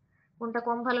কোনটা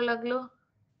কম ভালো লাগলো।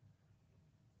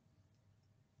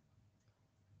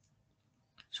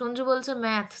 সঞ্জু বলছে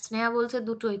ম্যাথ, স্নেহা বলছে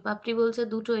দুটোই, পাপড়ি বলছে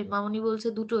দুটোই, মামনি বলছে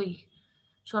দুটোই,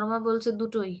 শর্মা বলছে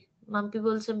দুটোই, মাম্পি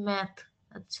বলছে ম্যাথ।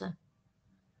 আচ্ছা,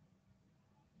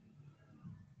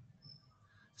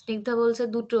 স্নিগ্ধা বলছে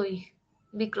দুটোই,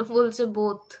 বিক্রম বলছে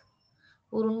বোথ,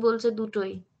 অরুণ বলছে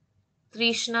দুটোই,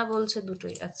 তৃষ্ণা বলছে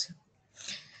দুটোই। আচ্ছা,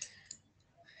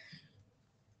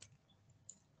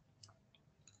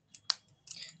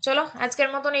 চলো আজকের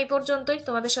মতন এই পর্যন্তই।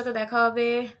 তোমাদের সাথে দেখা হবে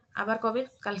আবার কবে?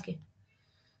 কালকে।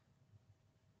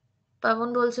 পাবন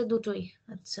বলছে দুটোই।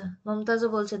 আচ্ছা, মমতাজও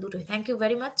বলছে দুটোই। Thank you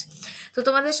very much. তো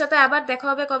তোমাদের সাথে আবার দেখা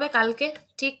হবে কবে? কালকে,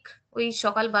 ঠিক ওই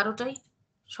সকাল 12টায়।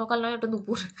 সকাল নয়, ওটা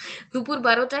দুপুর। দুপুর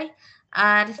 12টায়,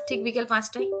 আর ঠিক বিকেল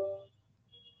 5টায়।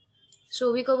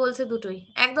 সৌভিকও বলছে দুটোই,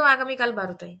 একদম আগামীকাল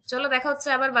 12টায়। চলো দেখা হচ্ছে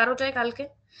আবার 12টায় কালকে।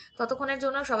 ততক্ষণের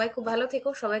জন্য সবাই খুব ভালো থেকো,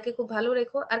 সবাইকে খুব ভালো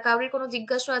রেখো। আর কাউরির কোনো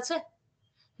জিজ্ঞাসা আছে?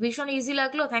 ভীষণ ইজি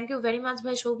লাগলো, থ্যাংক ইউ ভেরি মাচ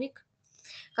ভাই সৌভিক।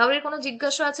 কাউরির কোনো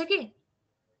জিজ্ঞাসা আছে কি?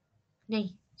 নেই?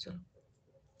 চলো,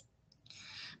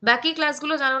 বাকি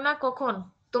ক্লাসগুলো জানো না কখন?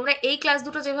 তোমরা এই ক্লাস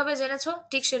দুটো যেভাবে জেনেছো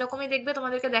ঠিক সেরকমই দেখবে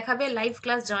তোমাদেরকে দেখাবে লাইভ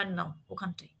ক্লাস, জয়েন নাও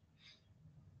ওখানটায়।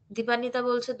 দীপান্বিতা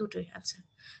বলছে দুটোই। আচ্ছা,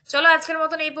 চলো আজকের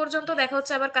মতন এই পর্যন্ত, দেখা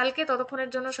হচ্ছে আবার কালকে। ততক্ষণের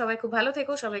জন্য সবাই খুব ভালো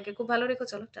থেকো, সবাইকে খুব ভালো রেখো।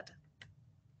 চলো টাটা।